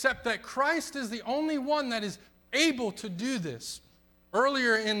 We accept that Christ is the only one that is able to do this.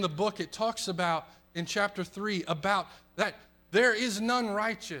 Earlier in the book, it talks about, in chapter 3, about that there is none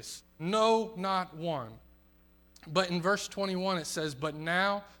righteous, no, not one. But in verse 21, it says, but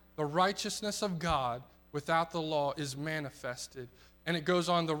now the righteousness of God without the law is manifested. And it goes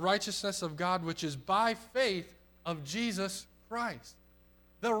on, the righteousness of God which is by faith of Jesus Christ.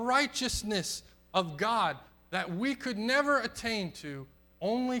 The righteousness of God that we could never attain to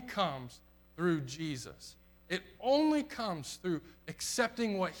only comes through Jesus. It only comes through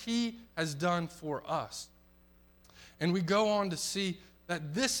accepting what he has done for us. And we go on to see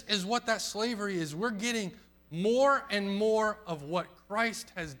that this is what that slavery is. We're getting more and more of what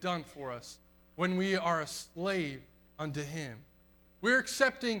Christ has done for us when we are a slave unto him. We're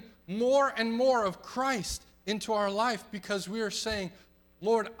accepting more and more of Christ into our life because we are saying,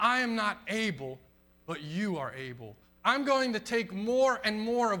 Lord, I am not able, but you are able. I'm going to take more and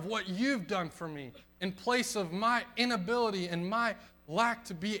more of what you've done for me in place of my inability and my lack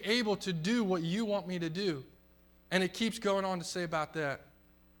to be able to do what you want me to do. And it keeps going on to say about that.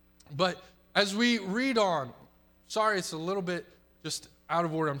 But as we read on, sorry, it's a little bit just out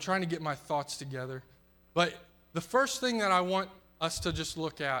of order. I'm trying to get my thoughts together. But the first thing that I want us to just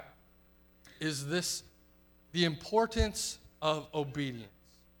look at is this, the importance of obedience.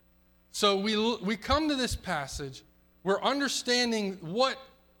 So we come to this passage, we're understanding what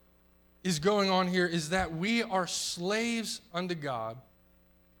is going on here is that we are slaves unto God,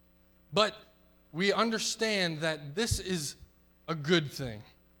 but we understand that this is a good thing.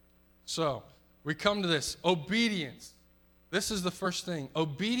 So we come to this, obedience. This is the first thing.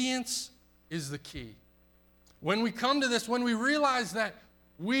 Obedience is the key. When we come to this, when we realize that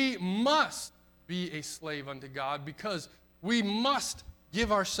we must be a slave unto God because we must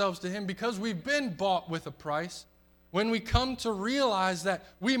give ourselves to Him because we've been bought with a price, when we come to realize that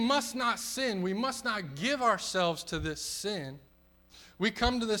we must not sin, we must not give ourselves to this sin, we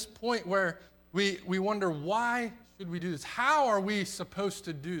come to this point where we wonder, why should we do this? How are we supposed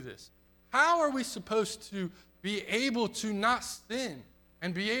to do this? How are we supposed to be able to not sin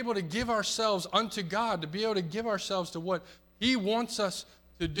and be able to give ourselves unto God, to be able to give ourselves to what He wants us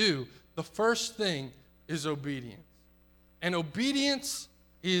to do? The first thing is obedience. And obedience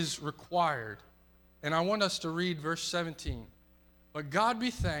is required. And I want us to read verse 17. But God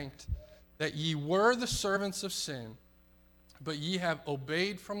be thanked that ye were the servants of sin, but ye have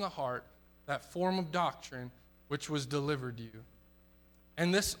obeyed from the heart that form of doctrine which was delivered you.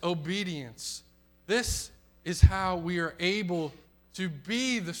 And this obedience, this is how we are able to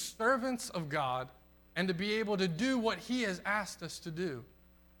be the servants of God and to be able to do what He has asked us to do.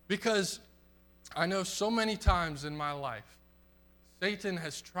 Because I know so many times in my life, Satan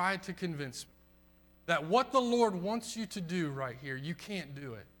has tried to convince me that what the Lord wants you to do right here, you can't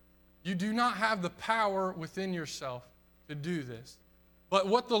do it. You do not have the power within yourself to do this. But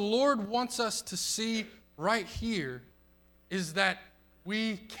what the Lord wants us to see right here is that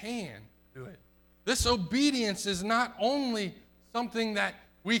we can do it. This obedience is not only something that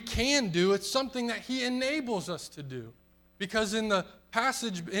we can do, it's something that He enables us to do. Because in the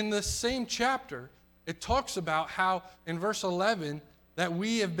passage, in the same chapter, it talks about how in verse 11 that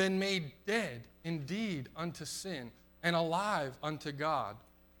we have been made dead indeed unto sin and alive unto God.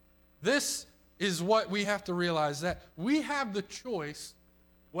 This is what we have to realize, that we have the choice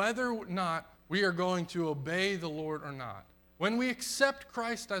whether or not we are going to obey the Lord or not. When we accept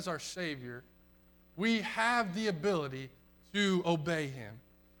Christ as our Savior, we have the ability to obey Him.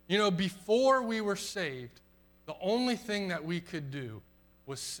 You know, before we were saved, the only thing that we could do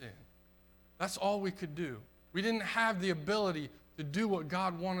was sin. That's all we could do. We didn't have the ability to do what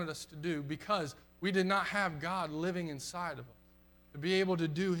God wanted us to do because we did not have God living inside of us to be able to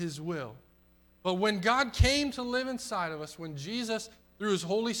do His will. But when God came to live inside of us, when Jesus, through His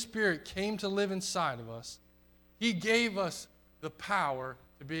Holy Spirit, came to live inside of us, He gave us the power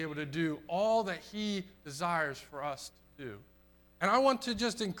to be able to do all that He desires for us to do. And I want to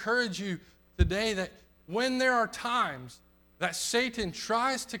just encourage you today that when there are times that Satan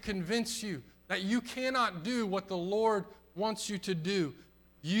tries to convince you that you cannot do what the Lord wants you to do,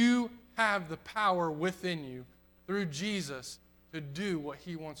 you have the power within you through Jesus to do what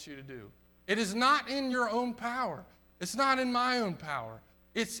He wants you to do. It is not in your own power. It's not in my own power.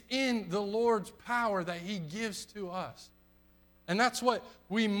 It's in the Lord's power that He gives to us. And that's what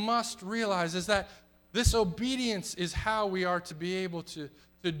we must realize, is that this obedience is how we are to be able to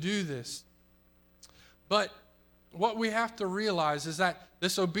do this. But what we have to realize is that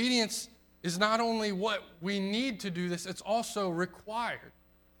this obedience is not only what we need to do this, it's also required.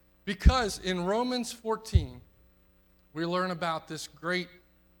 Because in Romans 14, we learn about this great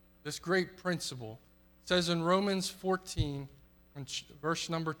principle. It says in Romans 14, verse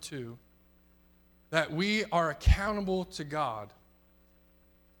number 2, that we are accountable to God.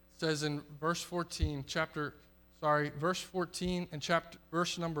 It says in verse 14 and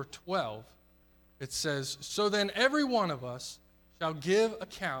verse number 12, it says, so then every one of us shall give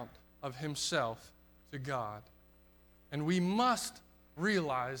account of himself to God. And we must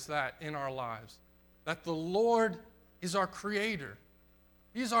realize that in our lives, that the Lord is our creator.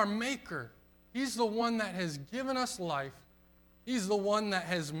 He's our maker. He's the one that has given us life. He's the one that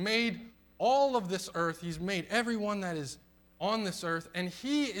has made all of this earth. He's made everyone that is on this earth, and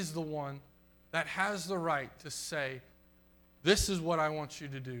He is the one that has the right to say, this is what I want you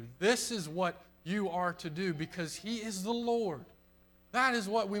to do. This is what you are to do, because He is the Lord. That is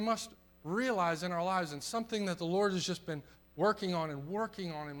what we must realize in our lives, and something that the Lord has just been working on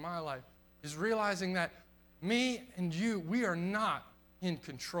in my life is realizing that me and you, we are not in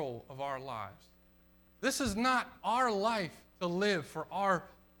control of our lives. This is not our life to live for our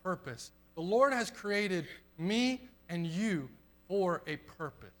purpose. The Lord has created me and you for a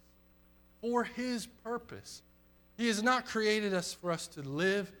purpose, for His purpose. He has not created us for us to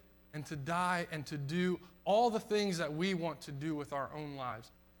live and to die and to do all the things that we want to do with our own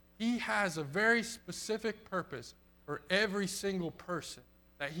lives. He has a very specific purpose for every single person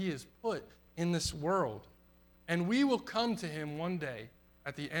that he has put in this world. And we will come to him one day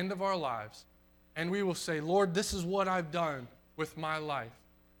at the end of our lives, and we will say, Lord, this is what I've done with my life.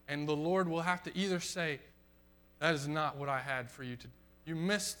 And the Lord will have to either say, that is not what I had for you to do. You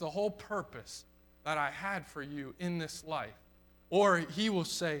missed the whole purpose that I had for you in this life. Or he will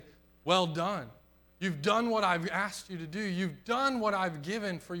say, well done. You've done what I've asked you to do. You've done what I've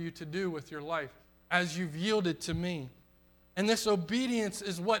given for you to do with your life as you've yielded to me. And this obedience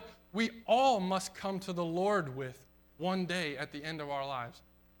is what we all must come to the Lord with one day at the end of our lives.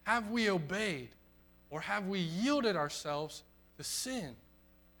 Have we obeyed, or have we yielded ourselves to sin?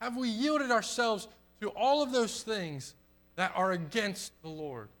 Have we yielded ourselves to all of those things that are against the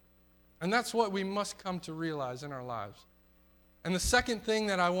Lord? And that's what we must come to realize in our lives. And the second thing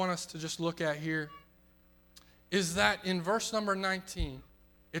that I want us to just look at here is that in verse number 19,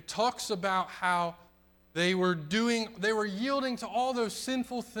 it talks about how they were yielding to all those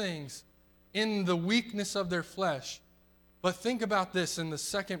sinful things in the weakness of their flesh. But think about this in the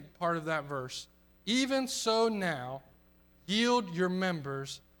second part of that verse. Even so now, yield your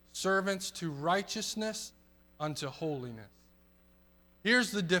members servants to righteousness unto holiness.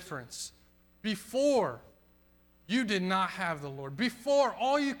 Here's the difference. Before, you did not have the Lord. Before,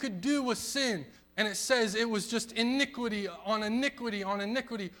 all you could do was sin. And it says it was just iniquity on iniquity on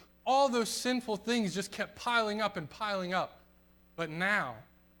iniquity. All those sinful things just kept piling up and piling up. But now,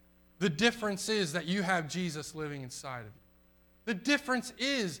 the difference is that you have Jesus living inside of you. The difference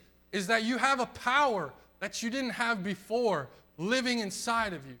is that you have a power that you didn't have before living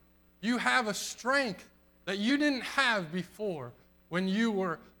inside of you. You have a strength that you didn't have before when you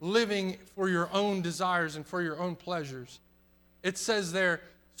were living for your own desires and for your own pleasures. It says there,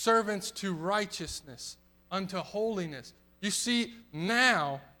 servants to righteousness, unto holiness. You see,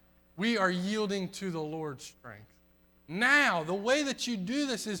 now we are yielding to the Lord's strength. Now, the way that you do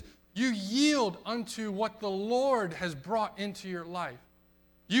this is you yield unto what the Lord has brought into your life.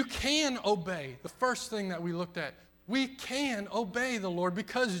 You can obey. The first thing that we looked at, we can obey the Lord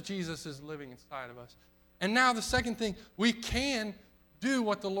because Jesus is living inside of us. And now the second thing, we can do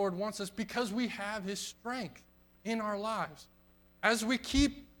what the Lord wants us because we have his strength in our lives. As we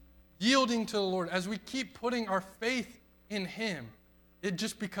keep yielding to the Lord, as we keep putting our faith in him, it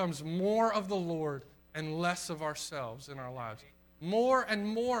just becomes more of the Lord and less of ourselves in our lives. More and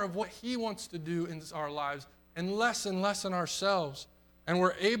more of what he wants to do in our lives and less in ourselves. And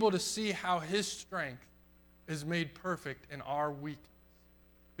we're able to see how his strength is made perfect in our weakness.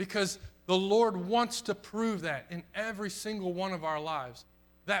 Because the Lord wants to prove that in every single one of our lives,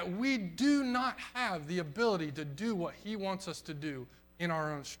 that we do not have the ability to do what he wants us to do in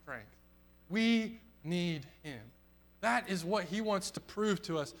our own strength. We need him. That is what he wants to prove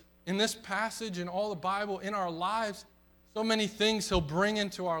to us. In this passage, in all the Bible, in our lives, so many things he'll bring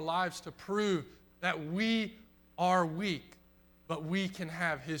into our lives to prove that we are weak, but we can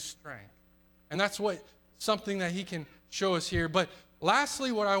have his strength. And that's something that he can show us here. But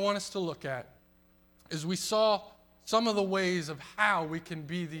lastly, what I want us to look at is we saw some of the ways of how we can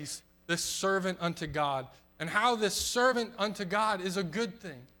be this servant unto God, and how this servant unto God is a good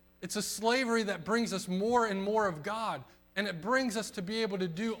thing. It's a slavery that brings us more and more of God, and it brings us to be able to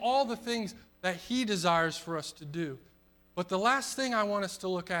do all the things that he desires for us to do. But the last thing I want us to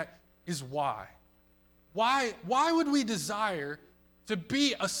look at is why. Why would we desire to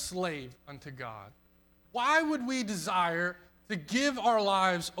be a slave unto God? Why would we desire to give our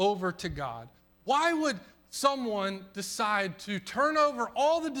lives over to God? Why would someone decide to turn over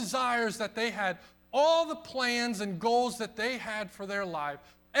all the desires that they had, all the plans and goals that they had for their life,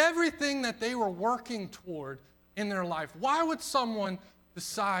 everything that they were working toward in their life? Why would someone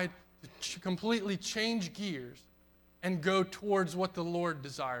decide to completely change gears and go towards what the Lord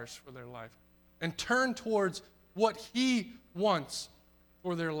desires for their life and turn towards what he wants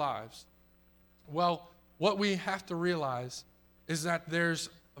for their lives? Well, what we have to realize is that there's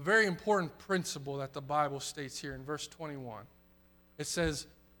a very important principle that the Bible states here in verse 21. It says,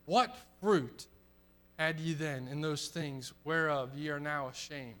 "What fruit had ye then in those things whereof ye are now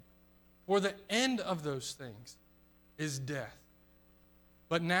ashamed? For the end of those things is death.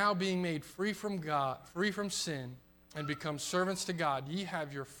 But now being made free from God, free from sin, and become servants to God, ye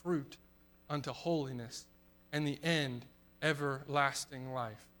have your fruit unto holiness, and the end everlasting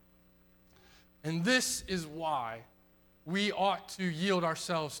life." And this is why we ought to yield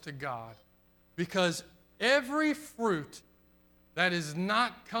ourselves to God. Because every fruit that is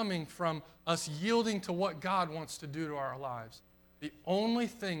not coming from us yielding to what God wants to do to our lives, the only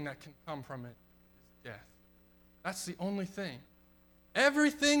thing that can come from it is death. That's the only thing.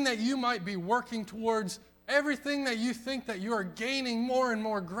 Everything that you might be working towards everything that you think that you are gaining more and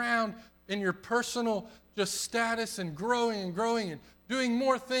more ground in your personal just status and growing and doing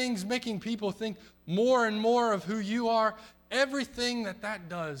more things, making people think more and more of who you are, everything that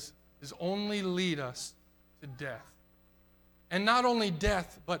does is only lead us to death. And not only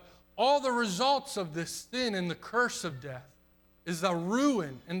death, but all the results of this sin and the curse of death is the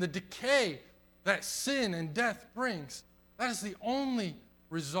ruin and the decay that sin and death brings. That is the only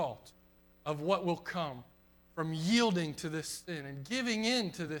result of what will come from yielding to this sin and giving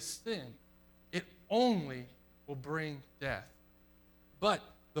in to this sin. It only will bring death. But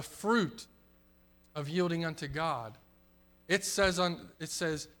the fruit of yielding unto God, it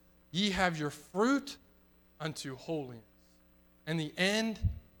says, ye have your fruit unto holiness, and the end,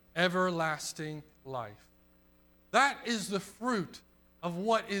 everlasting life. That is the fruit of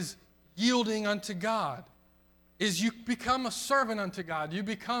what is yielding unto God, is you become a servant unto God. You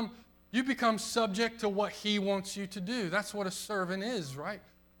become subject to what He wants you to do. That's what a servant is, right?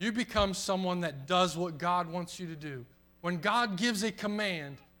 You become someone that does what God wants you to do. When God gives a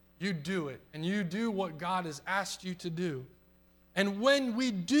command, you do it, and you do what God has asked you to do. And when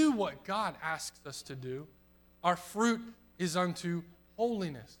we do what God asks us to do, our fruit is unto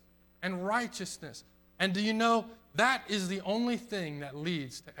holiness and righteousness. And do you know, that is the only thing that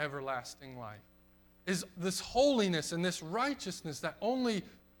leads to everlasting life, is this holiness and this righteousness that only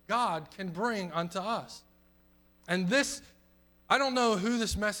God can bring unto us. And this, I don't know who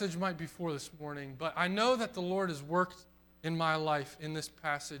this message might be for this morning, but I know that the Lord has worked in my life in this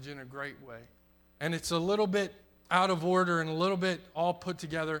passage in a great way. And it's a little bit out of order and a little bit all put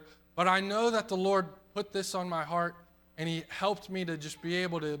together, but I know that the Lord put this on my heart, and He helped me to just be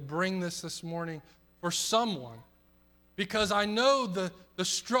able to bring this morning for someone, because I know the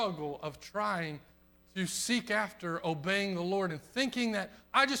struggle of trying to seek after obeying the Lord and thinking that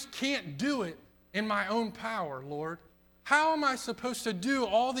I just can't do it in my own power, Lord. How am I supposed to do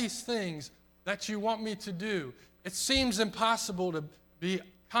all these things that you want me to do? It seems impossible to be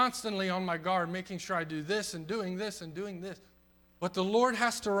constantly on my guard, making sure I do this and doing this and doing this. But the Lord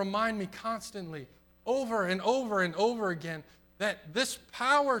has to remind me constantly, over and over and over again, that this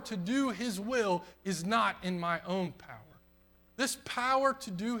power to do His will is not in my own power. This power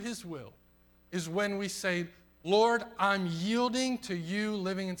to do His will is when we say, Lord, I'm yielding to you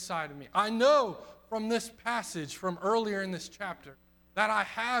living inside of me. I know from this passage from earlier in this chapter that I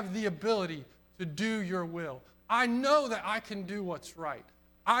have the ability to do your will. I know that I can do what's right.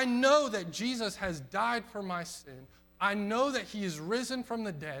 I know that Jesus has died for my sin. I know that He is risen from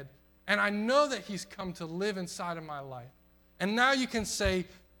the dead, and I know that He's come to live inside of my life. And now you can say,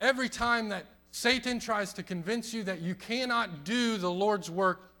 every time that Satan tries to convince you that you cannot do the Lord's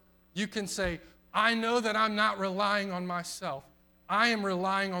work, you can say, I know that I'm not relying on myself. I am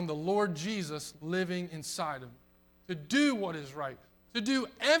relying on the Lord Jesus living inside of me to do what is right, to do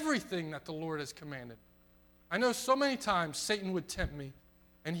everything that the Lord has commanded. I know so many times Satan would tempt me,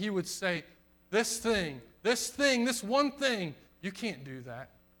 and he would say, this one thing, you can't do that.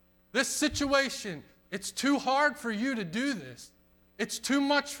 This situation, it's too hard for you to do this. It's too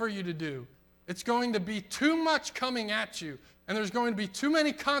much for you to do. It's going to be too much coming at you, and there's going to be too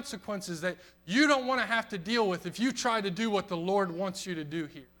many consequences that you don't want to have to deal with if you try to do what the Lord wants you to do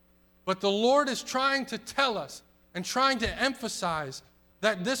here. But the Lord is trying to tell us and trying to emphasize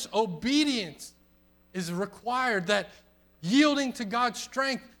that this obedience is required, that yielding to God's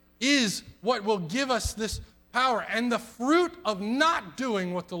strength is what will give us this power. And the fruit of not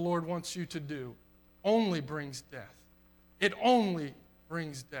doing what the Lord wants you to do only brings death. It only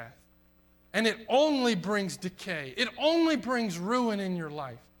brings death. And it only brings decay. It only brings ruin in your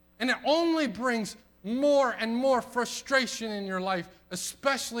life. And it only brings more and more frustration in your life,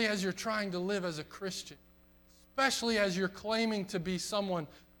 especially as you're trying to live as a Christian, especially as you're claiming to be someone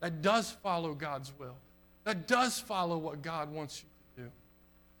that does follow God's will, that does follow what God wants you to do.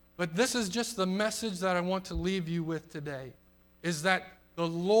 But this is just the message that I want to leave you with today, is that the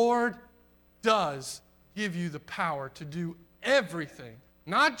Lord does give you the power to do everything,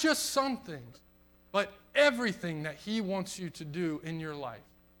 not just some things, but everything that He wants you to do in your life.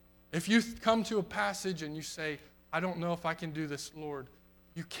 If you come to a passage and you say, I don't know if I can do this, Lord,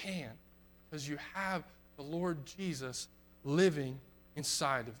 you can, because you have the Lord Jesus living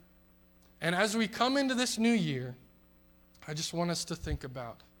inside of you. And as we come into this new year, I just want us to think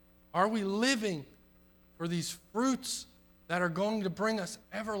about, are we living for these fruits that are going to bring us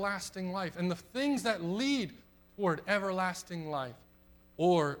everlasting life and the things that lead toward everlasting life?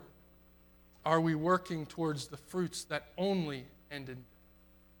 Or are we working towards the fruits that only end in death?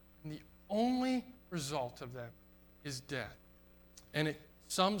 And the only result of them is death. And it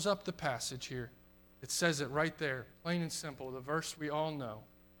sums up the passage here It says it right there, plain and simple, the verse we all know.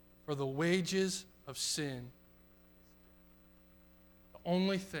 For the wages of sin, the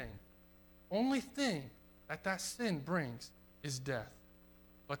only thing that sin brings is death.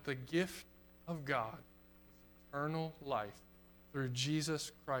 But the gift of God is eternal life through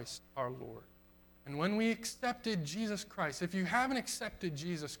Jesus Christ our Lord. And when we accepted Jesus Christ, if you haven't accepted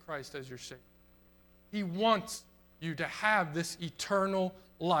Jesus Christ as your Savior, He wants you to have this eternal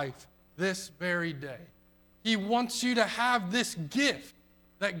life this very day. He wants you to have this gift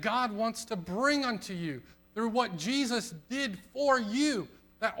that God wants to bring unto you through what Jesus did for you,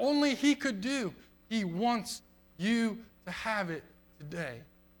 that only He could do. He wants you to have it today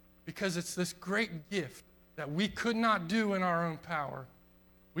because it's this great gift that we could not do in our own power.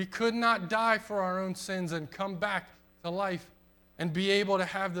 We could not die for our own sins and come back to life and be able to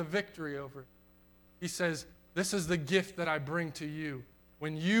have the victory over it. He says, this is the gift that I bring to you.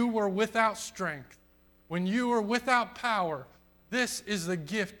 When you were without strength, when you were without power, this is the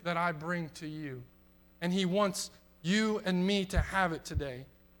gift that I bring to you. And He wants you and me to have it today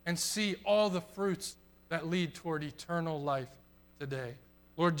and see all the fruits that lead toward eternal life today.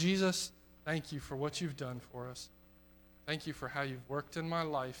 Lord Jesus, thank you for what you've done for us. Thank you for how you've worked in my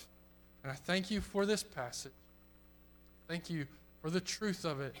life. And I thank you for this passage. Thank you for the truth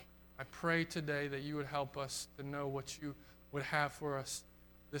of it. I pray today that you would help us to know what you would have for us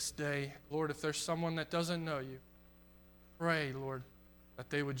this day. Lord, if there's someone that doesn't know you, pray, Lord, that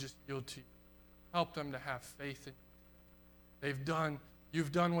they would just yield to you. Help them to have faith in you.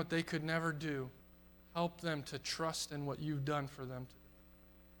 You've done what they could never do. Help them to trust in what you've done for them today.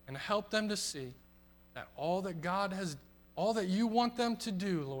 And help them to see that all that you want them to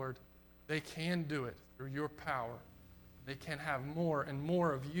do, Lord, they can do it through your power. They can have more and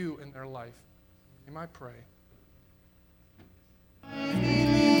more of you in their life. In I pray.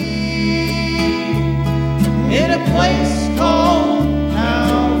 In a place called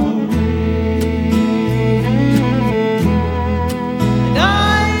Calvary, and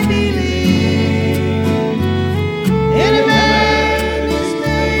I believe in a man whose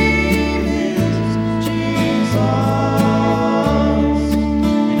name is Jesus,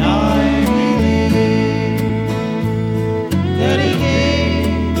 and I believe that He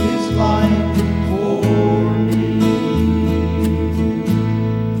gave His life for me.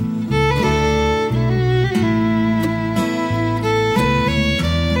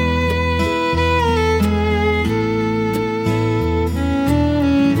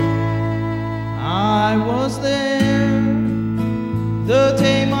 I was there the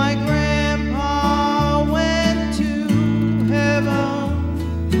day my grandpa went to heaven,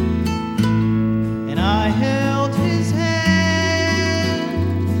 and I held his hand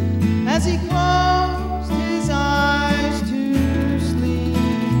as he closed